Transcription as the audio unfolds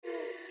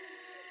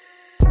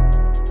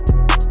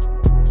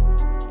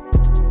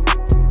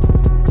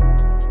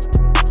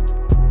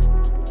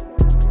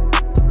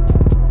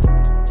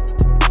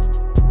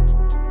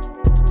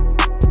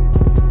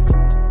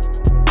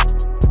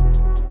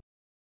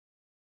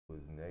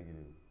was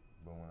negative,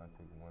 but when I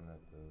took one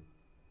at the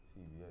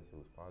CVS, it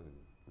was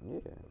positive. Yeah,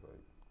 I was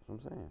like, that's what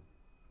I'm saying.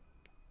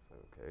 it's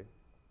like, okay.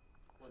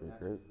 What Shit,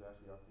 natural Chris.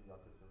 disaster y'all think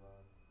y'all could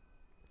survive?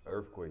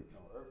 Earthquakes.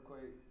 No,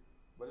 earthquake.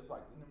 But it's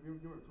like, you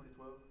remember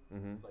 2012?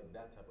 Mm-hmm. It's like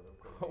that type of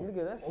earthquake.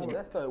 Nigga, that's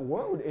the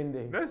world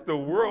ending. That's the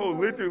world,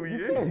 literally.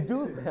 You is. can't do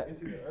that.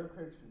 It's either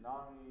earthquake,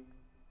 tsunami,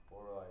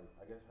 or like,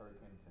 I guess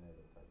hurricane,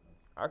 tornado type thing.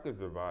 I could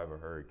survive a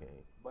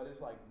hurricane. But it's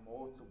like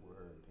multiple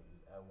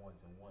hurricanes at once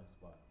in one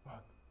spot.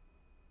 Fuck.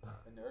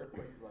 And the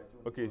earthquakes is like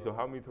 2 Okay, so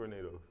how many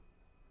tornadoes?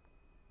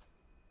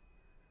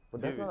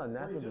 But that's Give not a Three,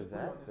 natural just three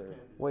on this disaster.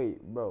 campus.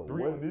 Wait, bro.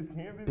 Three what? on this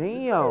campus?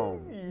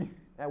 Damn. Crazy.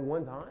 At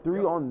one time? 3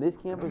 on this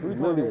campus Three is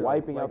literally tornadoes,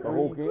 wiping like out the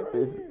whole three.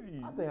 campus.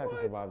 Crazy. I think I can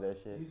survive that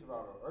shit. He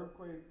survived an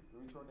earthquake,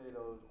 3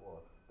 tornadoes, or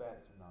a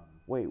fat tsunami.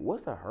 Wait,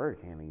 what's a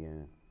hurricane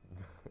again?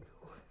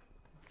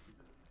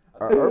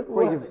 I An think-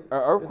 earthquake is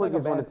like a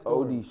is when bad it's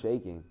storm. OD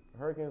shaking.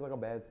 Hurricane's like a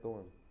bad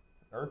storm.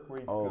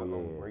 Earthquakes Oh, could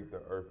yeah. break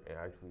the earth and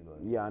actually like.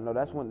 Yeah, I know.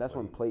 That's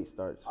when plate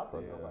starts I think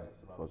fucking, nobody can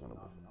survive a fucking up.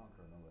 tsunami. I don't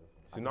care what nobody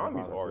says.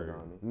 Tsunamis Survive a are.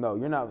 tsunami. No,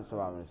 you're not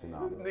surviving a This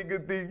tsunami.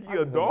 nigga think he I a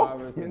can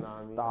survive a dolphin.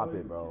 tsunami. Stop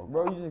it, bro.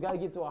 Bro, you just gotta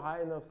get to a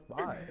high enough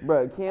spot.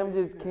 Bro, Cam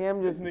just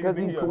This nigga because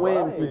he think he a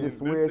swims, he dolphin. just This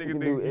swears he nigga can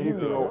do think he's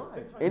anything.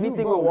 a-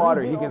 Anything Bro, with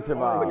water, you he get can off the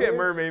survive. Look at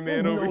Mermaid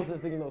Man There's over no here.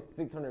 such thing as no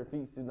 600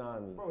 feet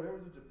tsunami. Bro, there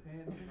was a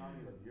Japan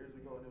tsunami like years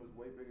ago, and it was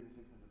way bigger than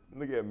 600 feet.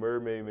 Look at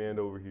Mermaid Man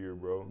over here,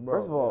 bro. Bro,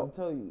 First of all- I'm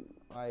telling you,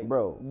 like,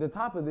 Bro. the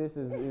top of this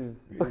is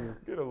Get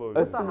a little. A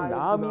What's the highest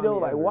tsunami though?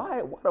 tsunami Like ever?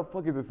 why the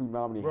fuck is a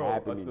tsunami Bro,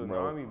 happening, a bro?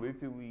 tsunami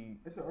literally.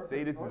 It's an Say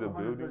earthquake. this is a building.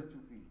 132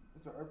 feet.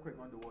 It's an earthquake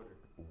underwater.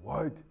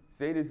 What?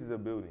 Say this is a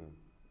building.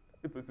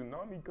 If a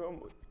tsunami come,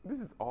 this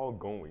is all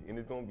going, and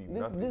it's gonna be This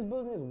nothing.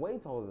 building is way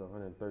taller than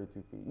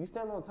 132 feet. You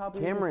stand on top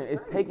of Cameron, it.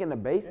 it's taking the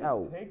base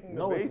out. Taking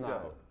No, the it's base not.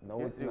 out. No,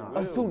 Yes, it's it not. A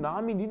will.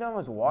 tsunami? Do you know how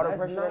much water That's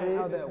pressure not that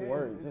how is? that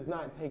works. It's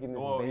not taking this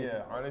Oh base yeah,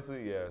 out.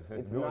 honestly, yeah. Since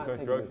It's doing not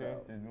taking this construction,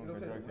 out. since doing It'll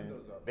take the construction,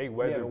 windows out. they Yeah,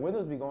 weather. the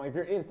windows be going. If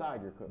you're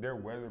inside, you're cooked. They're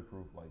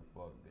weatherproof like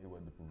fuck. They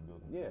weatherproof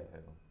buildings. Yeah. Like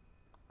hell.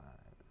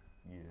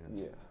 Yeah.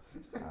 Yeah.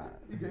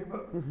 You gave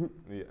up.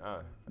 Yeah. I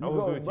You was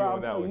go, with bro, you I'm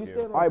on that telling one. you, Kim.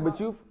 stand on All right, top. but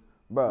you,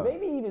 bro.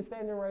 Maybe even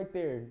standing right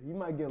there, you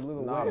might get a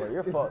little Nah, wet. bro,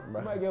 you're fucked, You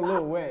bro. might get a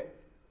little wet.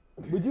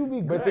 But you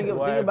be But good. think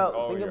Glass about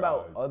all your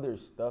about eyes. other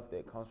stuff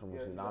that comes from a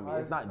Yeah, it's the tsunami. It's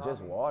highest not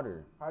just tsunami.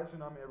 water. Highest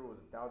tsunami ever was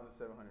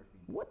 1,700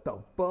 feet. What the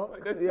fuck?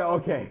 Like, that's Yeah, so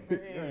okay. You're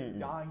insane.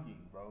 dying,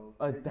 bro.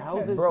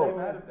 1,000 Bro, Get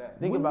out of that.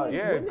 Think When about did- it.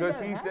 Yeah, when did because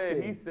that he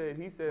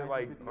happen? said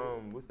like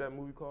 1958. what's that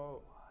movie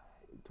called?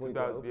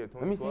 2012? Yeah,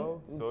 Let me see.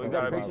 2012. Let me So see. it You gotta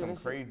got be pictures some and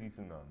shit? crazy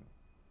tsunami.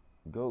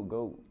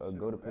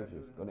 Go to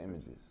pictures. Go to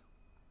images.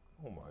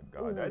 Oh my It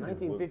god, was that in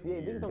just 1958. looks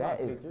These weird. don't That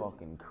got is pictures.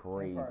 fucking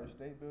crazy. Empire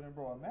State Building,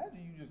 bro. Imagine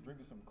you just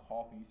drinking some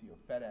coffee, you see a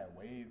fat ass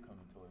wave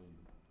coming towards you.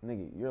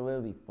 Nigga, you're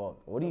literally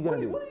fucked. What are you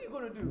gonna do? What are you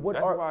gonna do? What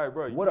That's are why,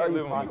 bro. You what can't are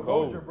you live on the possibly-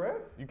 Hold coast. your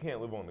breath? You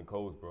can't live on the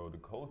coast, bro. The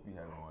coast be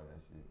having all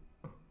that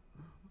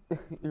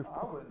shit. You're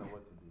I wouldn't know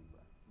what to do,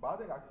 bro. But I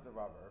think I could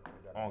survive an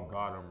earthquake. On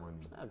God, I'm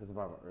running. I could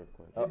survive an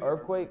earthquake. An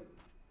earthquake?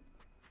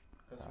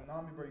 Cause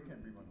tsunami, bro, you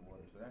can't breathe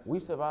underwater. So that's We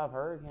survived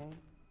hurricane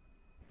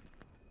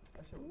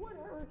that shit was What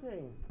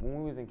hurricane?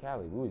 when we was in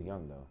Cali. We was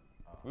young though.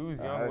 We was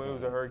young when it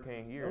was a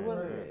hurricane here. It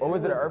wasn't- Or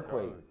was it an was-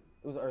 earthquake?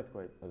 It was an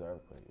earthquake. It was an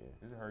earthquake, yeah.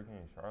 It was a hurricane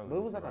in Charlotte. But it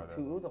was We like a survived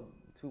two. that It was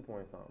a 2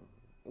 point something.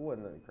 It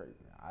wasn't nothing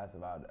crazy. I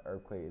survived the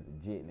earthquake as a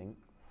jit, nigga.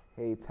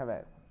 Hey, tell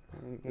that.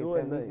 You It can't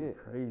wasn't tell me nothing shit.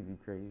 crazy,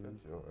 crazy. one.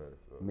 Shut your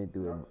ass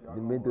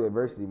up. Been through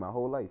adversity my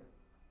whole life.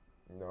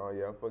 No,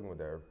 yeah, I'm fucking with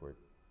that earthquake.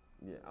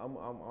 Yeah, I'm.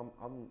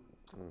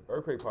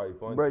 Earthquake probably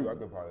fun Bro, too. I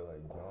could probably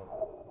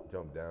like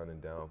jump down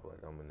and down for like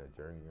I'm in a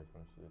journey or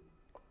some shit.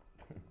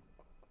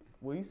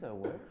 Well, you said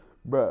what?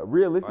 Bruh,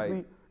 realistically,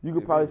 Like, you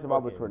could if probably it's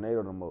survive a fucking-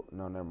 tornado.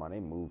 No, never mind. They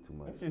move too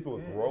much. That shit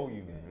will throw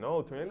you.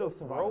 No, tornadoes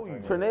throw you.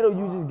 Tornado,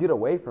 you just get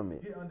away from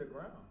it. Get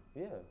underground.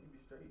 Yeah, You be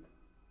straight.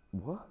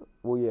 What?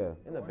 Well, yeah.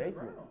 in the Go basement.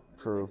 underground.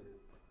 True.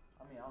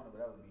 I mean, I don't know, but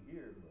that would be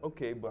here. But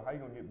Okay, but how you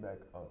gonna get back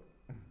up?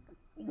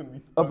 You gonna be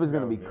Up stuck is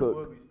gonna down be there. cooked.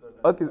 would be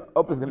stuck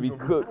Up is gonna be You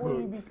cooked. How would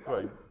you be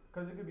Like,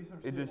 Cause it could be some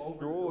It shit over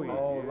destroys. the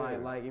Oh, Yeah.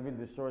 like if it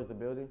destroys the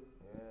building.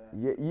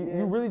 Yeah. Yeah,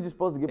 you really just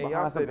supposed to get and y'all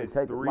behind said something it's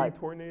protected. 3 Like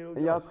tornadoes.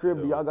 in y'all crib,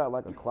 do chill. y'all got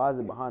like a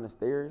closet behind the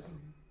stairs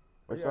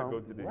or We gotta go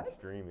something? to the What?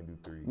 extreme and do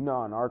 3. You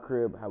know, in our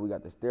crib, how we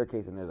got the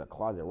staircase and there's a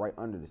closet right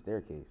under the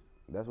staircase.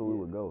 That's where we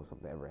would go if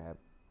something ever happened.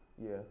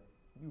 Yeah.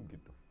 You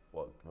get the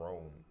fuck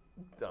thrown.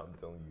 I'm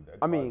telling you, that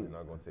I mean- closet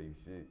not gonna save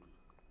shit.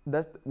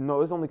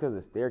 No, it's only because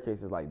the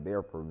staircase is like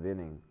they're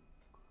preventing.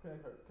 Can-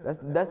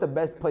 That's the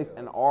best place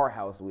in our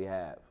house we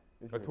have.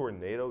 A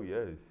tornado,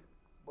 yes.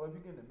 But if you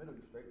get in the middle,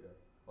 you straight there.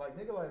 Like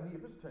nigga like me,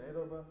 if it's a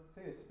tornado, bro,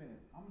 say it's spinning,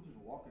 I'm gonna just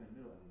walk in the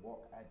middle and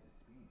walk as it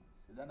spins.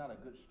 Is that not a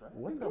good strategy?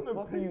 What the gonna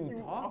fuck are pick you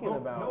you talking up.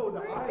 about? No,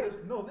 the eye is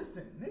no.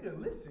 Listen, nigga,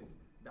 listen.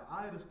 The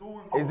eye of the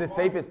storm Is the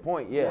safest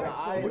point, yeah. The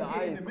eye- So the we eye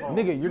get in is the called-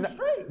 middle. Nigga, you're not.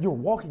 straight. You're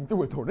walking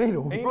through a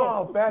tornado. And you know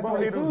how fast Bro,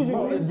 as tornadoes soon as you,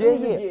 move? as soon Yeah, as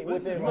you yeah. get within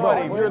Listen, Bro,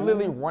 like, you're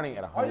literally running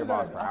at All 100 you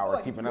miles gotta- per I feel hour,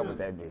 like keeping you up with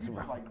just- that bitch, you bro.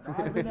 just, like,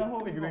 dive in that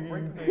hole, you gonna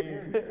break through the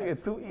barrier.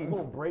 Nigga, too easy. you're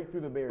gonna break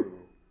through the barrier.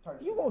 type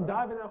You shit, gonna right?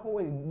 dive in that hole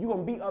and you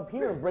gonna be up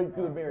here and break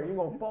through the barrier. You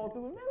gonna fall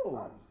through the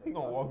middle. He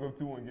gonna walk up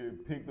to and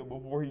get picked up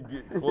before he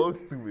get close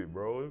to it,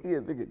 bro. He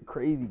a freaking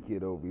crazy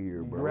kid over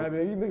here, bro.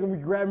 Grabbing, you think gonna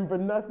be grabbing for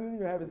nothing? You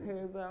gonna have his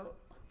hands out.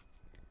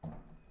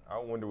 I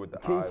wonder what the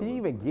Can eye you looks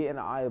even like. get in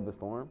the eye of a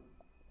storm?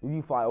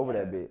 You fly over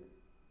that bit.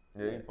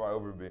 Yeah, you fly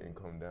over a bit and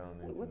come down.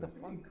 Wait, into what the it.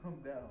 fuck? He come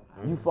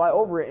down. You fly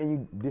over it and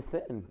you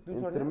descend Do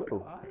into the tornadoes middle.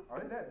 have eyes? Are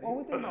they that big? Oh,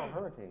 we think about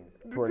hurricanes.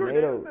 Do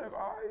Tornadoes. have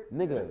eyes?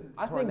 Nigga,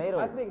 I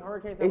tornado. think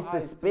hurricanes have It's the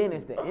eyes spin, too.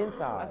 it's the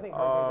inside. I think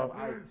hurricanes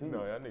have eyes too. No,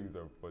 y'all niggas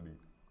are funny.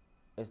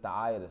 It's the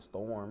eye of the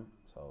storm.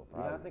 So Yeah,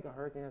 I probably. think a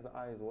hurricane has an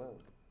eye as well.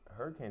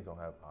 Hurricanes don't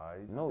have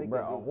eyes. No, think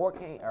bro, they a do.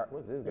 hurricane.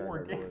 What's this guy?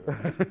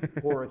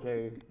 Hurricane.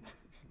 Hurricane.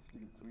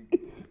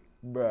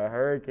 Bro, a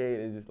hurricane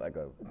is just like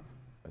a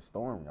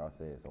storm, y'all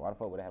said. So why the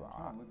fuck would it have an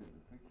eye? I'm looking at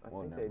the picture.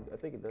 Well, never mind. I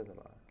think it does have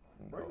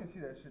eyes. Bro, you can see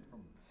that shit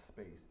from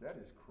space. That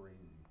is crazy.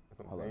 That's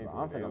what Hold on, saying, bro.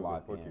 I'm finna tornadoes are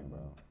lock in, fucking bro.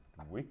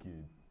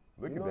 Wicked.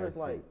 Look You know at that there's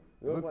like shit.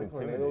 there's Looks like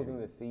tornadoes in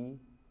intimidating. the sea,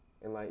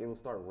 and like it will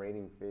start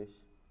raining fish.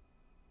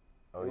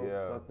 Oh It'll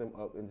yeah. suck them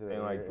up into the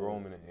And air. like throw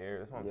them in the air.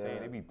 That's what I'm saying.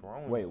 Yeah. They be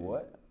throwing Wait, shit.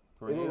 what?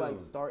 It'll like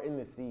Tornadoes start in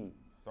the sea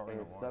start in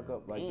and the suck water.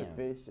 up like Damn. the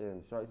fish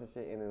and sharks and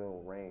shit, and then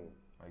it'll rain.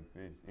 Like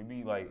fish. It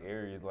be like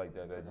areas like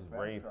that Like a just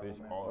fast rain travel, fish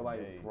man. all Or like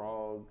day.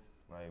 frogs.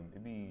 Like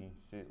it be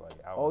shit like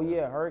out. Oh there.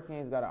 yeah,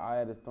 hurricanes got an eye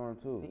of the storm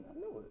too. See, I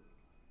knew it.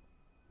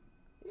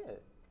 Yeah,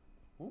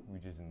 What if we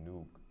just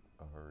nuke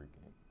a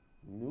hurricane?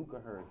 nuke a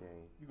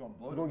hurricane. You gonna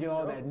blow We're the gonna get beach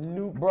all up? that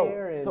nuke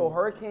air Bro, and so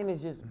hurricane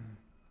is just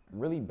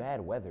really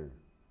bad weather.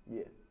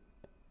 yeah.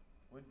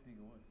 What do you think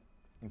it was?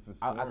 It's a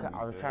I, storm,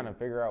 I was trying to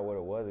figure out what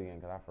it was again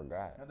because I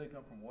forgot. How they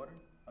come from water?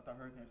 I thought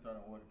hurricanes start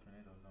in water,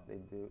 tornadoes don't. They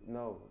do.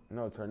 No,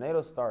 No,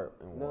 tornadoes start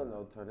in no, water.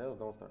 no. Tornadoes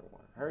don't start in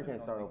water.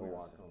 Hurricanes start over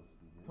water.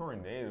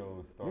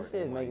 Tornadoes start. This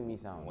shit is in, making like,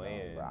 me sound dumb,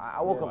 land. bro.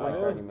 I woke up Yeah, like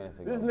bro. 30 minutes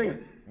ago. This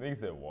nigga, Niggas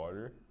said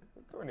water.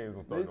 Tornadoes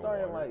don't start they in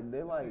started water. like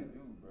they like.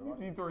 You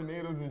see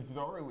tornadoes in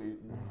Charlotte,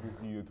 you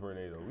see a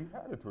tornado. We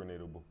had a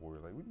tornado before.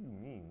 Like, what do you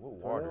mean? What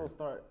water? Tornadoes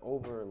start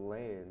over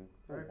land.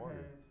 What water?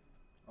 Hurricanes.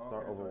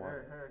 Start okay, over so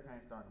water.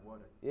 Hurricanes start in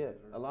water. Yeah,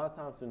 a lot of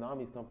times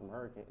tsunamis come from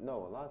hurricanes.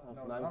 No, a lot of times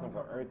No, tsunamis come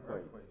from from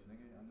earthquakes.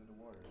 nigga, under the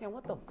water. Ken,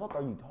 what the fuck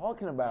are you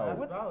talking That's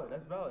about? valid.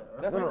 That's valid.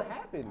 That's No, what no.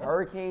 happened.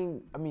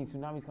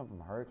 Tsunamis come from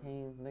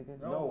hurricanes, nigga.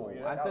 No,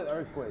 yeah, I that said was-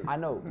 earthquakes. I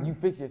know, you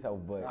fix yourself,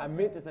 but, I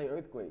meant to say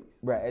earthquakes.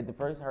 bruh, at the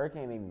first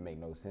hurricane, it didn't even make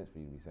no sense for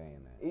you to be saying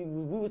that.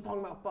 We was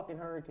talking about fucking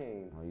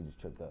hurricanes. Oh, you just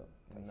tripped up.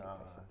 Tight Nah.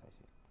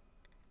 shit.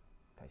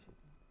 Tight shit.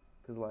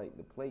 Cause like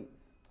the plates,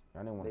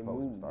 Y'all didn't want They to fuck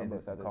with moved. some Is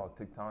Starbucks it after called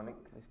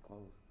tectonics? it's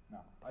closed.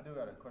 Nah, I do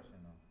got a question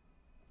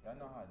though. Y'all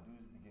know how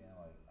dudes be getting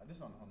like, this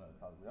on a whole nother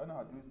topic. Y'all know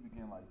how dudes be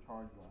getting like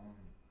charged with,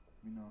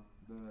 you know,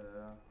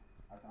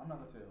 I'm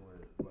not gonna say the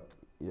word, but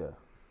Yeah.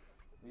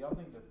 do y'all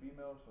think the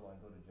female should like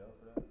go to jail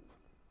for that?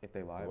 If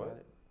they lie What? about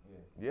it,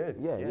 Yes.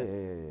 Yeah, Yes.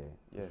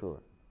 for Yes. sure.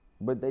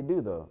 But they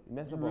do though. you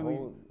mess You up really- a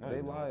whole. no, They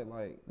you don't. lie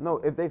like. No,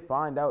 if they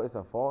find out it's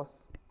a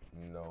false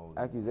No.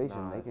 accusation,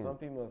 Nah, they can. some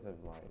females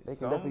have lied. They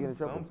can definitely get in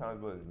trouble.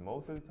 Sometimes, but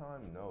most of the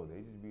time, no.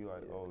 They just be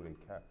like, oh, they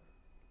cap.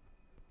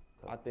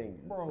 I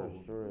think Bro,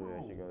 for sure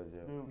bro, they should go to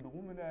jail. The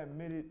woman that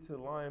admitted to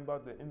lying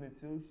about the Emmett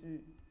Till shit,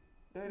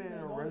 they She didn't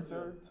ain't going arrest to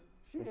her.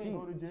 She But didn't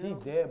go to jail.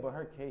 She's dead, but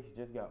her case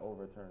just got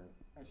overturned.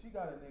 And she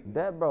got a nigga.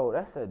 That bro,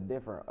 that's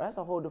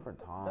a whole different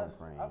time That's-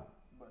 frame.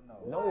 But no.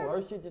 No,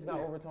 her shit just got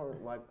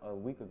overturned like a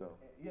week ago.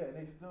 Yeah, and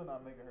they still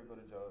not making her go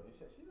to jail. And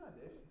she's not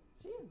dead.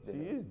 She is dead.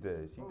 She is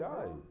dead. She Oh,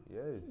 died. bro.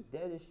 Yes. She's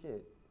dead as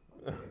shit.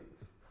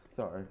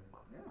 Sorry.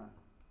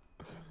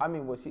 Yeah. I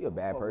mean, well, she a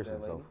bad Fuck with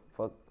person, that so lady.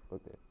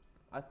 fuck that.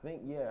 I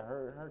think yeah,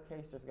 her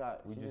case just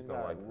got We she just just don't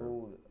got like her.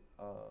 ruled.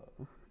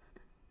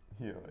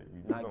 Yeah, like we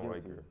just Not don't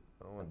like guilty, her.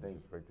 I don't want to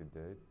think. disrespect the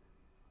dead.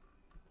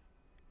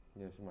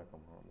 Yeah, she might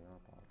come home. Yeah, I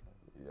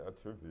apologize. Yeah, I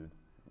tripped.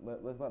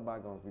 Let's let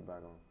bygones be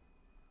bygones.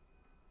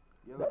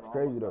 Yeah, That's like,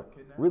 crazy almost though. got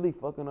kidnapped. Really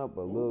fucking up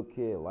a little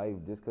kid life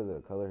just because of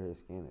the color of his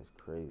skin is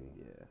crazy.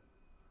 Yeah.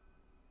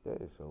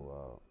 That is so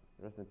wild.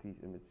 Rest in peace,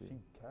 Emmett Till. She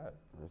capped.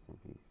 Rest in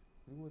peace.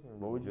 He wasn't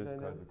What would you just say,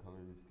 because Nate? of the color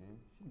of his skin.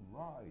 She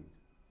lied.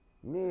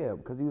 Yeah,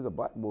 because he was a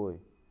black boy.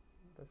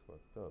 That's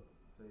fucked up.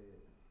 Say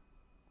it.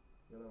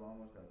 Y'all ever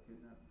almost got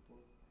kidnapped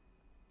before?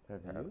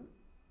 Have Have you?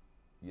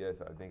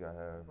 Yes, I think I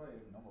have. Probably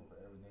is normal for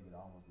every nigga to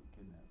almost get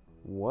kidnapped. For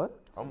real. What?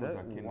 I almost That-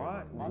 got kidnapped.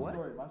 why- by My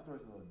police.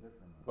 story's a little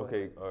different. Go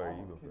Okay, ahead. alright, I you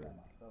go almost first.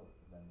 kidnapped myself,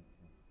 if that makes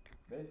sense.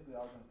 Basically,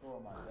 I was in the store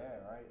with my dad,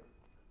 right?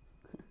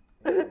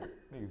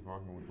 Niggas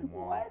rocking with the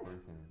wrong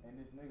person. And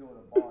this nigga with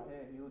a bald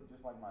head, he looked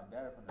just like my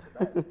dad from the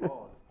back.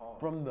 Pause.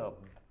 From the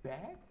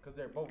back? Cause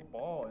they're both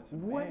bald and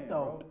some What man, the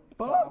bro.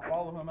 fuck? So I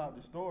followed him out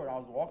the store, and I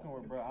was walking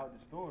with bro out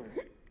the store.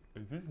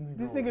 Is this nigga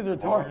This nigga's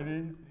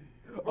retarded.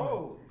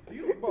 Bro,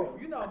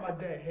 You know how my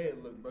dad head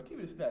look, bro. Keep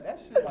it a stat. That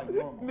shit like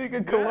normal.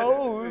 Nigga,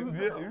 clothes.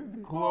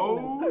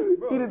 Clothes.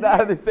 He did not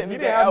have the same He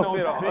didn't have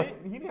outfit no on. scent.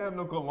 He didn't have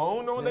no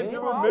cologne on that you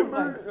Bro, I was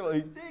remember. like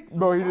Like, 6.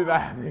 Bro, he did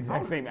not have the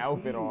exact same I was a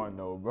outfit kid. on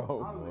though, bro. I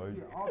was a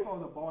kid. All I saw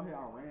was a bald head. I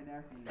ran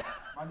after him.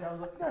 My dad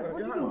was like, "Son,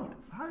 what you doing?"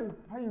 How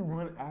you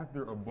run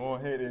after a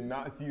bald head and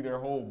not see their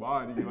whole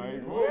body?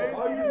 Like, All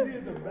what? you see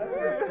is the back of his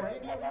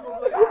cranium. He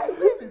was like, "Ah, he's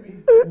leaving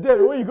me."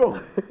 Devin, where you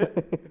going?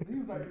 He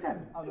was like, "Damn."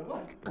 I was like,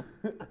 "What?"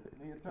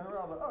 Nigga turned around. I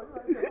was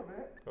like, "Oh, you like that,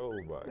 man?" Oh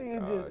my Nigga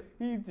god.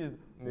 he just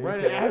Nigga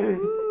running said, at it.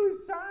 "Ooh,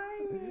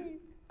 shiny."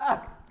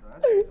 That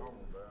shit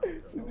normal, bro.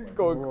 Nigga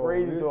going Bro,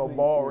 crazy this to a nigga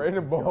ball, is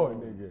random ball,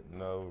 dumb. nigga.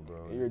 No,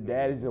 bro. And your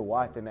dad is just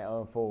watching that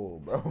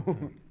unfold, bro.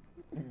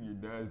 Your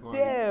dad's like,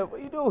 Dad,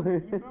 what you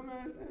doing? you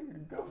dumbass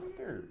nigga, come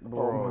here.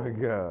 Oh my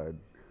god.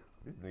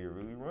 This nigga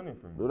really running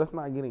from Bro, me. that's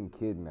not getting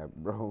kidnapped,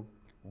 bro.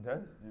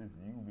 That's just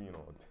you being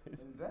autistic.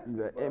 Exactly.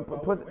 Exactly. And Bro,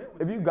 plus, wait,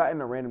 if you got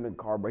in a random nigga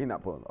car, bro, he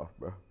not pulling off,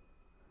 bro.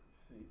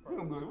 You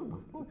gonna be like,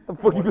 what The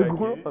fuck you want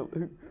gonna that go kid?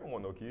 on? You don't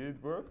want no kids,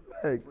 bro.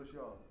 Thanks. What's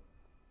y'all?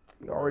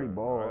 You already I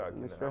bald. got You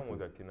kidnapped. I stressing.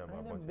 almost got kidnapped by I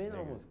a never bunch been of niggas.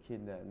 almost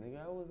kidnapped, nigga.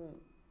 I wasn't.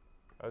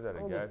 I was at a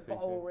I gas just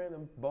follow station.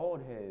 random bald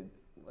heads.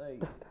 Like,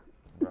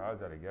 Bro, I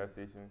was at a gas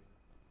station,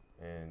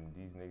 and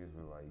these niggas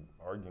were like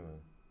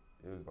arguing.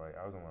 It was like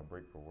I was on my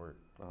break for work.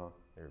 They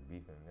were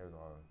beefing. They was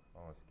all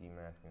on ski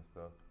mask and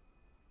stuff.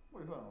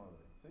 Wait, hold on.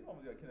 So you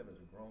almost got kidnapped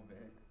as a grown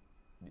man?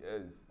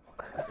 Yes.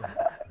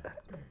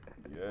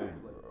 Yes,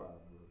 bro.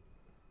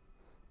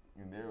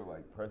 And they were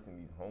like pressing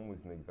these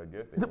homeless niggas. I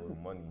guess they owed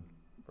money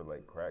for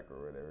like crack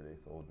or whatever they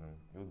sold them.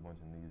 It was a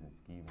bunch of niggas in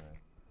ski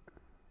masks.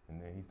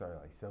 And then he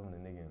started like shoving the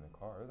nigga in the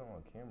car. It was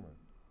on camera.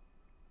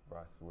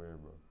 Bro, I swear,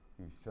 bro.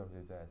 He was shoving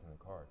his ass in the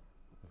car.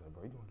 He was like,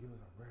 bro, you gonna give us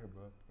our bread,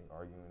 bro? They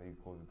arguing. They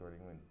closed the door. They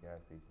went to the gas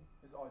station.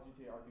 It's all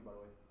GTA RP, by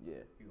the way.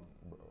 yeah.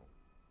 Bro.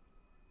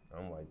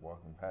 I'm like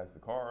walking past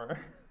the car.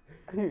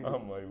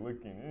 I'm like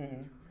looking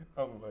in.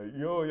 I'm like,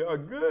 yo, y'all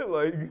good?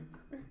 Like,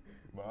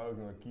 but I was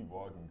gonna keep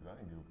walking because I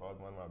didn't give a fuck.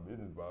 It was none of my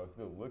business, but I was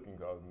still looking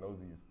because I was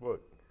nosy as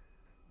fuck.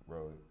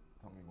 Bro,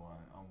 tell me why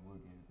I'm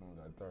looking as soon as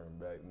I turn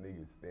back.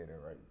 Niggas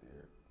standing right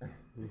there.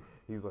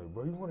 He was like,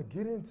 bro, you wanna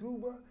get in too,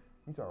 bro?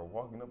 He started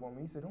walking up on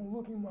me. He said, don't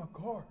look in my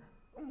car.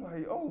 I'm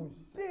like, oh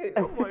shit.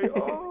 I'm like,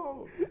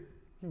 oh.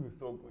 He was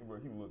so clean,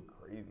 bro. He looked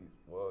crazy as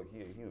fuck.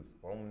 He was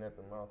foaming at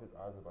the mouth. His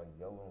eyes were like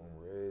yellow and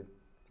red.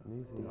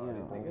 What's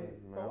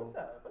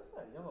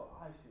that yellow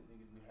eye shit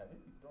niggas be having?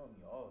 It be throwing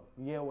me off.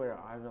 Yeah, where their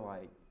eyes are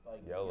like,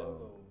 Like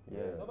Yellow. Is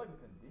Yeah. that like a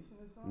condition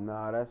or something?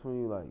 Nah, that's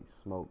when you like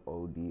smoke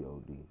OD.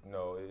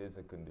 No, it is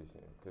a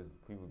condition because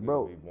people get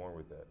Bro. be born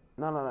with that.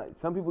 No.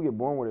 Some people get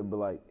born with it, but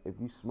like if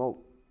you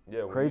smoke Yeah,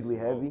 when you crazily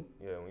smoke- heavy.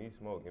 Yeah, when you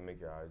smoke, it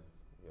make your eyes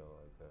yellow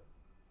like that.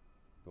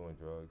 Doing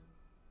drugs.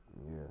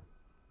 Yeah.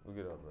 Look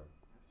it up, bro.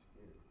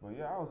 But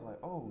yeah, I was like,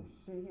 oh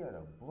shit, he had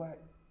a black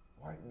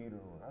white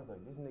beater on. I was like,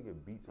 this nigga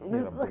beats on. he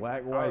had a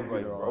black I white was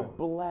like, beater bro, on.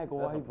 Black That's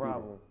white a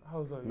problem. I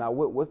was like, Now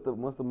what's the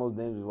most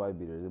dangerous white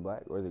beater? Is it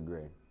black or is it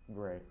gray?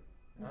 Gray.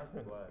 That's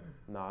black.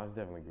 Nah, it's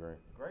definitely gray.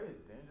 Gray is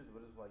dangerous,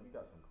 but it's like you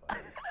got some class.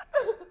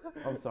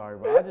 I'm sorry,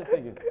 but I just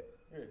think it's.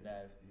 You're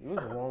nasty.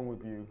 What's wrong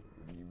with you?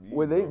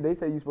 Well, they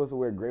say you're supposed to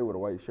wear gray with a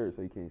white shirt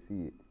so you can't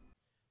see it.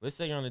 Let's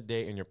say you're on a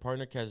date and your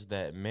partner catches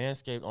that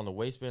Manscaped on the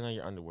waistband of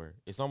your underwear.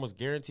 It's almost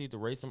guaranteed to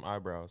raise some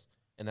eyebrows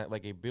and act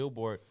like a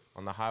billboard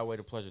on the highway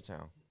to Pleasure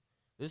Town.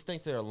 This is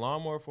thanks to their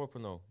Lawnmower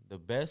 4.0, the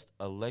best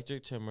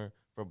electric trimmer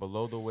for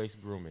below-the-waist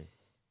grooming.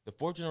 The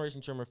 4th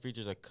generation trimmer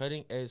features a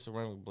cutting-edge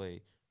ceramic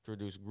blade to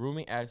reduce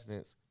grooming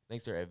accidents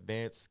thanks to their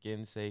advanced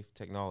skin-safe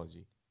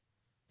technology.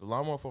 The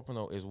Lawnmower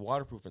 4.0 is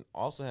waterproof and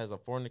also has a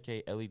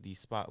 400K LED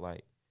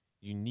spotlight.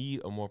 You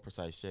need a more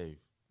precise shave.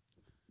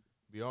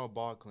 Beyond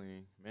ball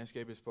cleaning,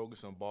 Manscaped is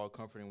focused on ball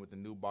comforting with the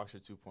new Boxer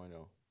 2.0.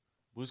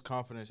 Boost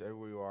confidence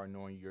everywhere you are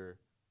knowing you're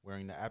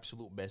wearing the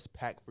absolute best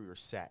pack for your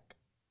sack.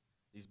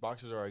 These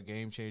boxers are a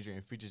game changer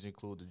and features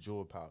include the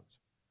jewel pouch.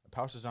 A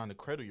pouch designed to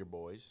cradle your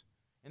boys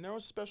in their own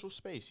special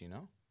space, you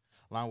know?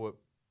 Lined with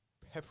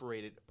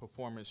perforated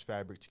performance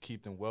fabric to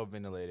keep them well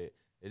ventilated.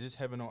 Is this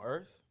heaven on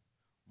earth?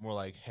 More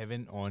like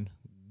heaven on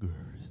girth.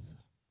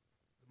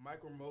 The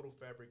micromodal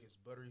fabric is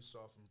buttery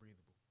soft and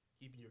breathable,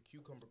 keeping your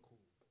cucumber cool.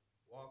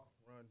 Walk,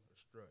 run, or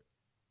strut.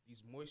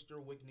 These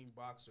moisture-wickening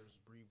boxers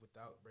breathe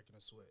without breaking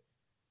a sweat.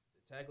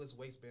 The tagless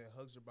waistband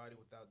hugs your body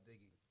without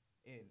digging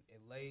in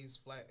and lays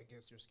flat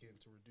against your skin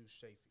to reduce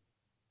chafing.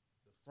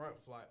 The front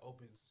fly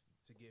opens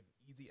to give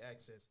easy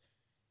access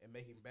and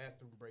making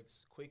bathroom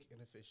breaks quick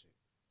and efficient.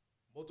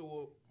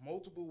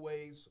 Multiple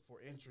ways for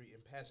entry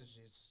and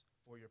passages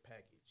for your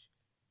package.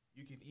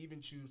 You can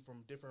even choose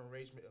from different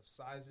arrangement of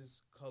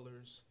sizes,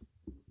 colors,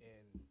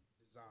 and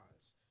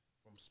designs,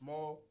 from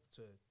small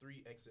to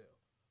 3XL.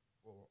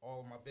 For all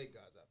of my big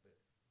guys out there.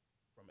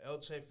 From El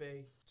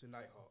Chefe to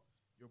Nighthawk,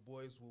 your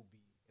boys will be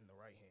in the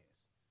right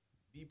hands.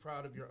 Be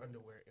proud of your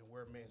underwear and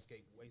wear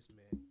Manscaped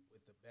Wasteman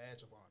with the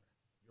badge of honor.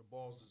 Your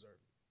balls deserve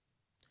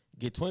it.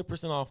 Get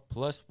 20% off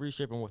plus free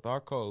shipping with our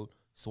code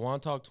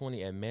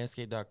SwanTalk20 at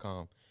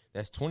manscaped.com.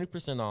 That's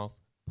 20% off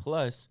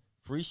plus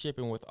Free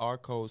shipping with our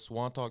code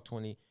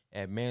SwanTalk20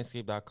 at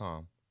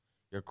manscaped.com.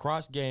 Your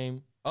crotch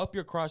game, up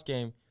your crotch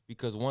game,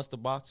 because once the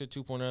Boxer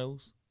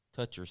 2.0s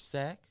touch your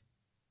sack,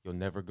 you'll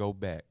never go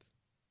back.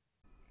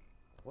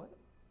 What?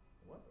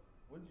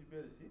 Wouldn't you be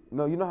able to see it?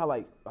 No, you know how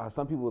like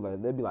some people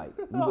like they'd be like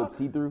you look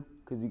see through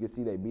because you can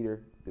see their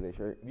beater through their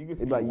shirt. You can It'd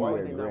see be like you white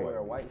wear thing, gray. Wear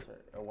a white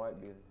shirt, a white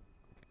beard.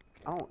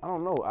 I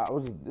don't know. I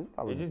was just this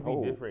probably It just just be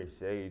told. different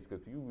shades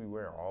because people be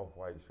wearing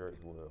off-white shirts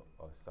with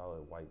a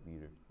solid white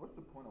beater. What's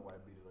the point of white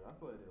beaters? Like, I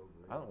feel like they're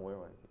overrated. I don't wear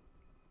white.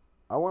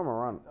 I wear them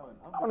around. Oh,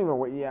 I don't even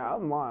wear. Yeah,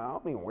 I'm lying. I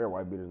don't even wear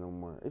white beaters no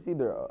more. It's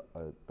either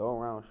a throw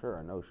around shirt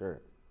or no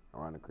shirt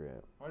around the crib.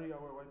 Why do y'all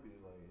wear white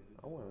beaters? Like, is it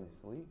just I wear them like, to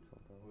sleep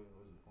sometimes. what's the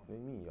point? What do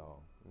you mean, y'all?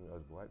 You mean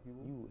us black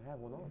people? You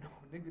have one on.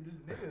 Nigga,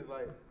 just niggas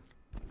like.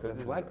 Because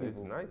That's black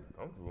people. It's nice,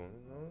 comfortable.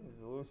 You know,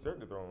 it's a little shirt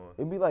to throw on.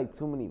 It'd be like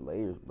too many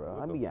layers, bro.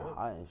 What I'd the be getting fuck?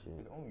 hot and shit.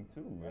 It's only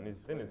two, and it's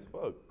thin as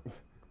fuck.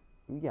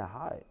 You get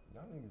hot.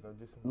 Y'all niggas are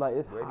just some Like,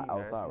 it's sweaty, hot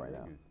outside nasty right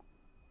now. niggas.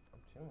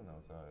 I'm chilling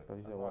outside. So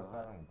you said I'm what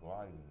outside, side? I'm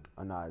gliding.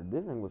 Nah,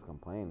 this nigga was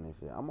complaining and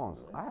shit.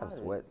 I have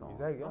sweats on.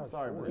 Exactly. I'm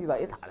sorry, bro. He's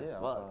like, it's hot Shit as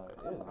outside.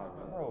 fuck. It's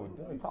hot. Bro,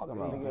 What you talking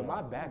about? Nigga,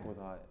 my back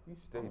was hot. You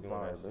stay I'm doing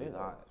sorry, that but shit. it's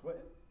hot.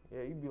 Sweating?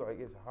 Yeah, you be like,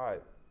 it's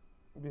hot.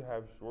 You be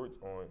have shorts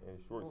on and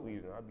short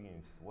sleeves, and I be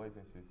in sweats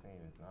and shit saying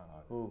it's not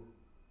hot. Who?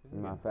 This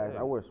Nah, nigga facts. dead.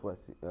 I wear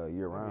sweats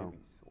year Nigga round. be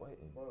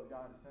sweating. Bro,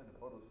 y'all understand the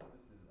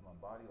photosynthesis in my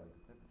body, like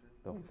the temperature?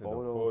 The He said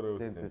the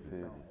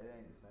photosynthesis. It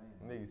ain't the same.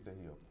 Nigga said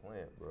he a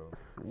plant, bro.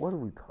 What are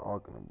we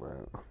talking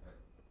about?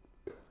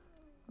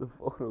 The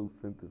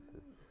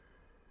photosynthesis.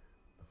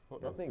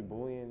 Y'all think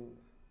bullying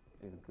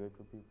is good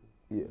for people?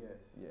 Yeah, Yes.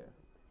 Yeah.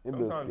 it builds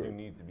Sometimes you character.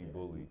 need to be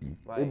bullied.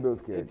 It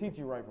builds It character. teach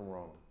you right from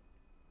wrong.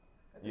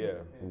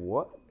 Yeah,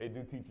 What? it do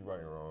teach you right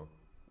and wrong.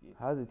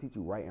 How does it teach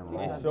you right and It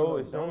wrong?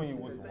 It's showing you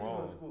what's Say you go to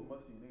wrong. school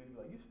musty, niggas be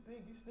like, you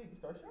stink, you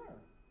start showering.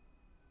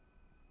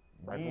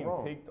 Right Being from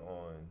wrong. picked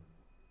on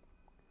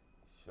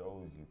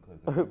shows you because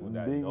the people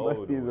that Being know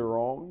musty is the-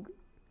 wrong.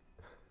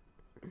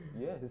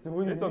 Yes. It's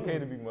what you It's okay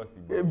to mean. be musty,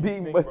 bro. You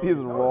Being stink, musty bro. is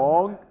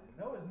wrong.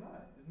 No, it's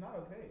not. It's not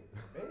okay.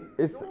 Babe,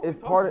 It's you know what it's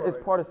we part of talking it's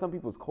about part of some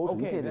people's culture.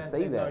 You Okay, can't just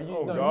say no, that. you,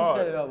 Oh, no, God.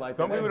 you set it up like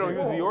Some that. people don't use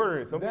That's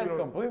deodorant. Some That's people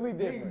don't. completely right?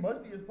 Being different.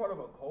 musty is part of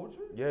a culture?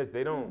 Yes,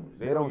 they don't.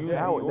 They don't use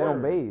shower. They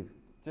don't deodorant. bathe.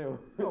 Chill.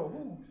 No,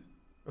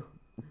 whose?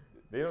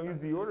 They don't use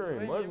deodorant.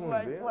 Man, you Muslims,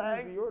 black they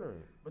flag. don't use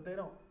deodorant.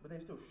 But they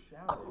still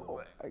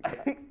shower.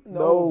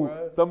 No,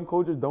 bruh. some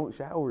cultures don't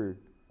shower.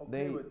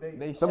 Okay, but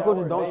They Some shower,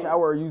 cultures don't they-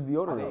 shower or use I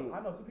deodorant. know,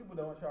 I know some people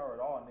don't shower at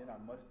all and they're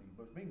not musty.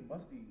 But being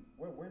musty,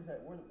 where's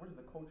that? Where's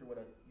the culture where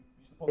that's you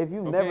supposed If to?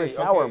 you Okay, never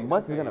shower, okay,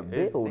 must is okay. gonna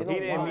It's- build. They He don't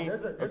didn't watch. mean.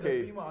 There's a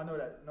Okay, female I know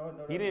that no.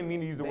 he didn't mean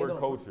to use the They word don't-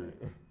 culture.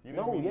 He didn't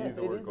No, mean to yes, use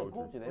the it word is a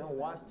culture. They don't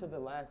watch till the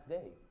last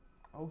day.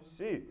 Oh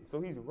shit! So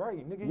he's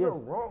right, nigga. Yes. You're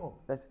wrong.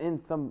 That's in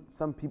some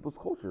people's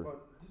culture.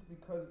 But just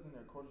because it's in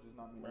their culture does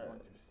not mean they're going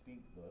to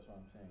stink though. That's what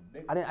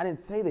I'm saying. I didn't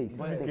say they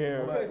But- stink.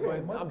 Yeah. Okay, so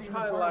but musty I'm is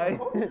trying to part of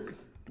like, the culture.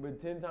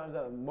 but 10 times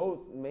out of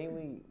most,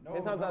 mainly, No,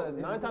 10 times no, out of,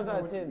 it 9 times depends out on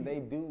of what you 10, eat. they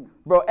do.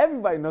 Bro,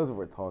 everybody knows what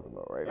we're talking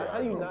about right Like, now. how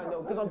do you not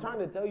know? Because I'm trying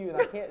to tell you and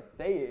I can't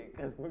say it.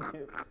 Cause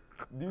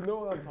do you know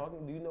what I'm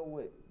talking? Do you know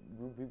what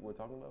group of people we're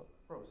talking about?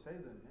 Bro, say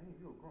the name.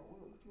 You're a grown.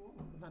 What you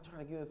want? I'm not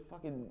trying to get us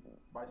fucking.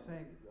 By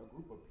saying a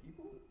group of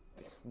people?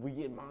 We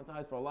get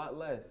monetized for a lot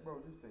less.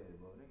 Bro, just say it,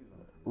 bro. Niggas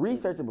don't.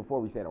 Research it before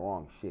we say the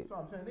wrong shit. That's what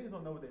I'm saying. Niggas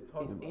don't know what they're It's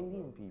talking about.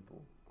 Indian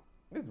people.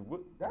 This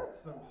what?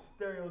 That's some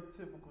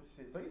stereotypical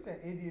shit. So you saying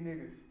Indian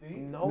niggas stink?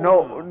 No.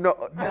 No,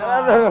 no.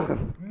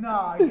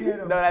 Nah, get him.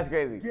 No, that's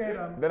crazy. Get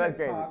him. No, that's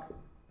crazy. TikTok.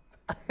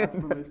 That's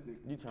realistic.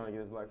 You trying to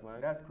get us black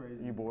flag? That's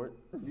crazy. You bored?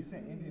 You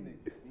saying Indian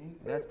niggas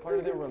stink? That's part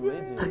of their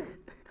religion.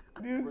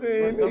 You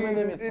For some of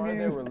them, it's part of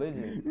their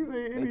religion. You say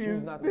They choose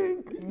Indians not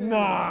stink? to.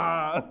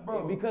 Nah.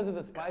 Bro. Because of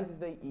the spices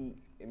they eat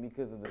and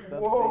because of the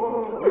stuff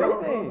Whoa.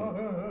 they eat.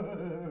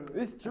 Listen,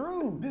 it's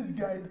true. This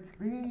guy's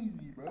crazy,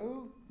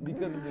 bro.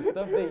 Because of the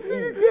stuff they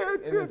eat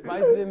and the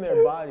spices in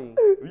their body.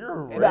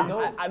 You're And right. they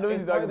know, I know what it's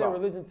you're part of talking their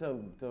about. religion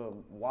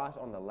to wash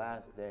on the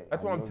last day.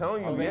 That's what I'm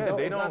telling So you. they Yeah, don't,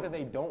 they it's not don't. that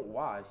they don't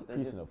wash. They're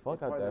Piecing just, the fuck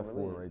it's out part of that their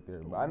fool religion. right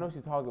there. But I know what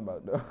you're talking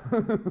about though.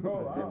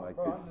 Bro, I Been don't, like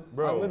bro, this. I'm just.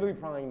 Bro, I'm literally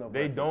probably no They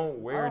person. don't I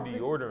wear don't think-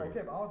 deodorant.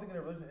 Okay, but I don't think in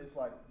their religion it's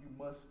like you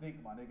must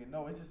stink, my nigga.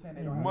 No, it's just saying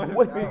they You don't must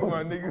have to think, shower.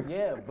 my nigga.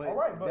 Yeah, but, All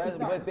right, but that's, it's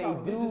not- but it's they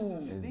not religious do. to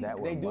Is stink. that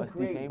where They do musty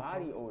create came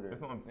body from? odor.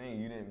 That's what I'm saying.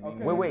 You didn't mean.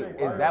 Okay. Wait, wait. Say Is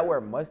fire. that where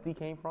musty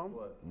came from?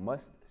 What?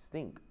 Must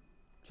stink.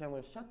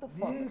 Chandler, shut the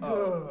fuck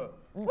up.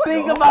 Nigga.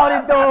 Think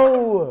about it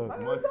though.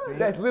 Must stink?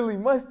 That's literally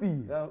musty.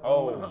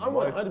 Oh, I'm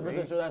must 100%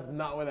 stink. sure that's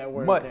not where that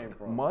word Must. came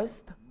from.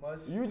 Must.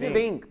 Must You stink.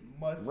 Stink.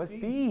 Must Musty.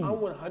 stink. I'm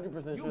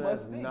 100% You sure must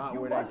that's stink. not You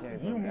where that must came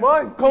stink. You from.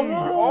 must. Come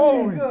on,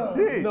 Oh nigga.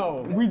 shit.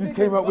 No, We just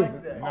came up with.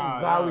 Like that. Oh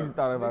Nah, God, nah. we just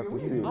thought about Nigga, some we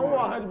shit. just- I'm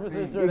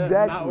 100% sure that's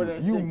not where that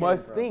Exactly. You shit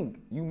must came from.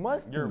 stink. You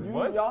must. You're stink.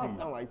 musty. Y'all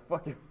sound like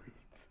fucking.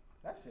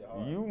 That shit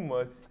hard. You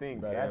must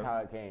stink. Bro, that's Cam. how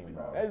it came,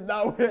 bro. That's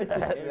not where that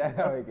shit came That's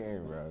from. how it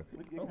came, bro.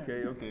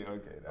 Okay.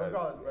 That-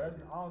 Regardless, bro,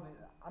 I don't think.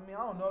 I mean, I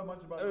don't know much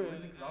about the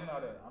religion 'cause I'm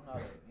not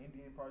an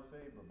Indian per se,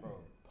 but bro.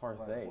 Per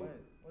like, se.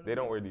 what They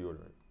don't wear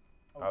deodorant.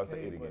 I'll say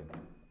Okay, it again. but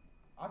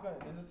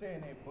There's a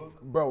saying in a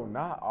book. Bro,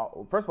 not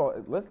all. First of all,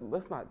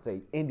 let's not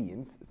say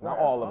Indians. It's not Right,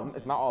 all that's of what them. I'm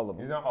It's saying. not all of It's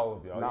them. not all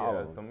of y'all. Not all Yeah,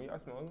 of them. some of y'all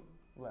smell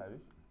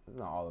lavish. It's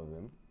not all of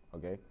them.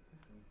 Okay.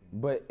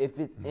 But if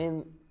it's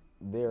in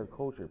their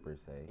culture per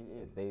se,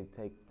 if they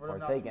For them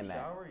not partake to in that,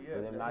 shower, yeah,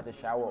 for them yeah, not to that's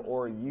shower what I'm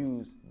or saying.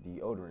 use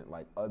deodorant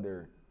like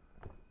other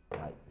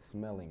like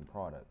smelling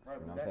products. Right,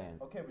 You know but what I'm saying?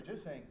 Okay, but you're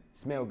saying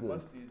Smell being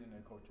goods. musty is in their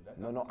culture. That's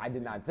No, not I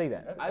did not say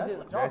that. That's did-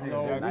 what y'all That's say. exactly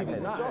I what did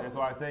you not. said. That's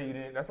why I say you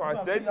didn't. That's why I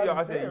That's said what to y'all. I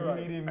I'm saying, said you right.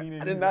 didn't mean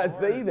it. I did not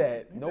say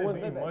that. You No said one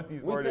being said that. musty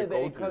is We part said of that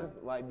their it culture.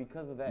 comes like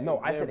because of that. No,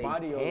 I their said it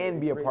body odor, can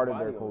be a creates part of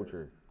body their odor.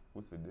 culture.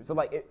 What's the difference? So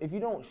like if you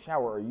don't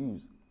shower or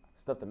use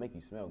stuff to make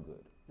you smell good,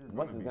 You're must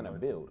gonna is be gonna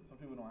musty. build. Some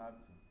people don't have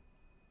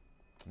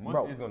to. Must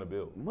Bro. is gonna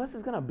build. Must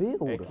is gonna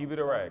build. Hey, keep it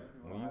a rack.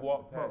 When you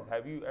walk Bro. past,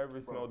 have you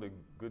ever smelled a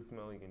good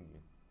smelling Indian?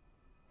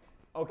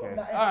 Okay. I'm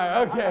not All right.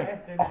 answering- Okay. I'm not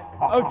answering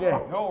that.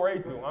 Okay. No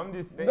racial. I'm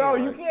just saying. No,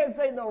 you like, can't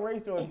say no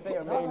racial and say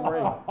a main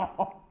race. I'm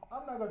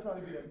not gonna try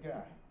to be that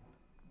guy,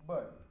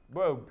 but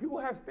Bro, people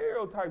have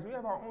stereotypes. We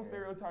have our own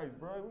stereotypes,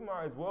 bro. We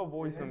might as well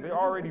voice them. it's- They're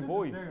it's already just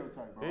voiced. A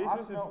stereotype, bro. It's I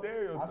just a smell-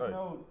 stereotype. I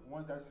smell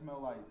ones that smell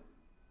like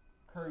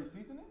curry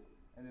seasoning,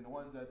 and then the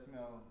ones that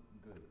smell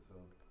good. So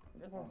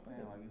that's what I'm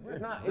saying. Like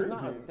It's not a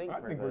Tripping. stink I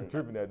per think we're se.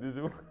 tripping at this.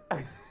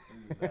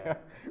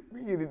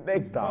 We get it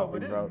next No,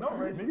 topic, but bro. no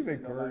racial. Niggas say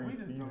shit, though. curry Like, we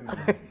just seasoning.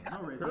 joking.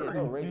 No racial. Curry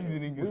No racial.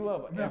 seasoning We is-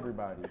 love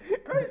everybody.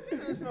 Curry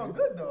seasoning smell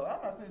good though.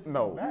 I'm not saying it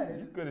No. smells bad.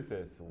 You could have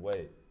said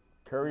sweat.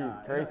 Curry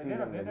Nah, curry they season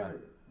never- is they not.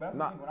 never- That's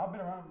Nah. the thing. When I've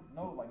been around,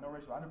 no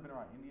racial. I've never been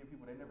around Indian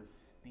people. They never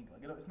stink.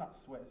 Like it's not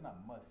sweat. It's not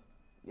must.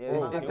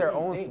 Yeah, It's their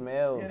own stink.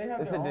 smell. Yeah, they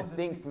have It's a their own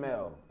distinct distinct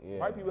smell. Yeah.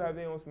 White people have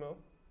their own smell.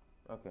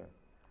 Okay.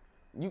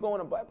 You go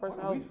in a black person's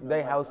What do we house, smell they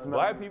like? house smell.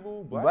 Black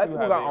people Black have people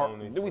their got own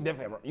our. issue. We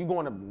different. You go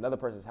in another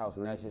person's house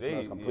and that shit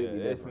smells completely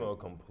They different. smell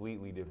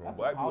completely different. That's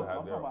Black a people house. have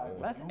I'm their talking about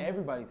own. That's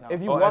everybody's house.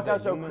 If you Oh, walk as a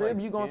out your human, crib,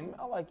 like, you gonna skin?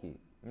 smell like it.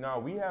 No,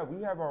 we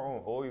have our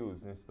own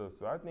oils and stuff.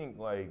 So I think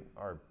like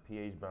our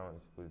pH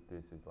balance with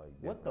this is like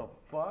What the different.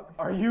 fuck?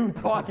 Are you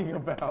talking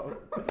about?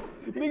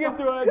 Nigga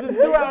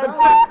threw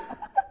out.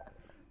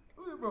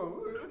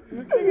 Bro,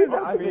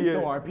 I think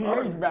so. Our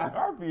pH balance.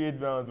 Our pH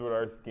balance with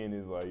our skin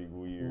is like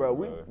weird. Bro,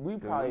 we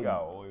 'cause probably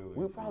got oil. and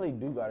we shit. probably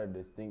do got a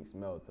distinct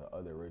smell to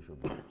other racial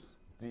groups.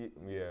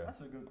 Yeah.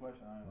 that's a good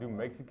question. I ain't Do gonna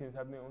lie. Mexicans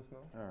have their own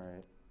smell? All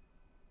right.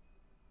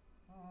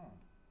 I don't know.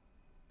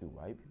 Do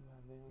white people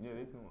have their own? Yeah,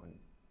 they smell like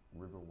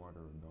river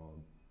water or dog.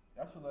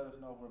 Y'all should let us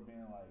know if we're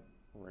being like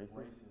Racist.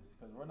 racist,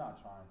 because we're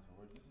not trying to.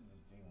 This is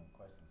just genuine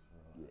questions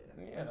for real.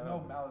 Yeah. There's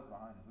no malice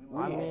behind us. We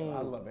I love mean-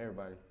 I love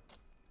everybody.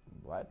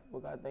 Black people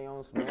got their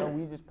own smell.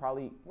 We just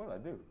probably Well, I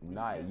do.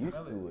 not just used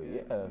smell to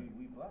it. Yeah, Yeah.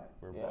 we black.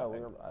 We're Yeah, black.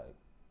 we're like,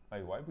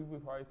 Like white people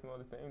probably smell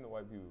the same to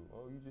white people.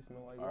 Oh, you just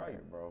smell like all white.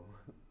 right, bro.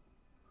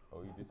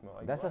 Oh, you just smell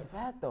like That's a black.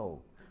 fact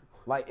though.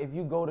 Like if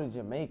you go to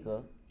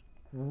Jamaica,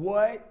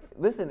 What?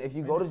 listen, if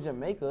you go to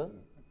Jamaica,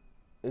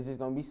 it's just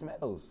gonna be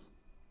smells,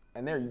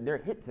 and they're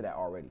hip to that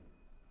already.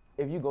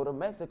 If you go to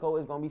Mexico,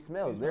 it's gonna be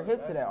smells. They're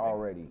hip to that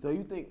already. So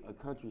you think a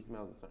country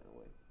smells a certain way?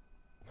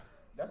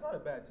 That's not a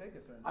bad take,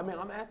 at certain I mean,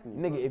 times. I'm asking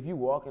you. Nigga, if you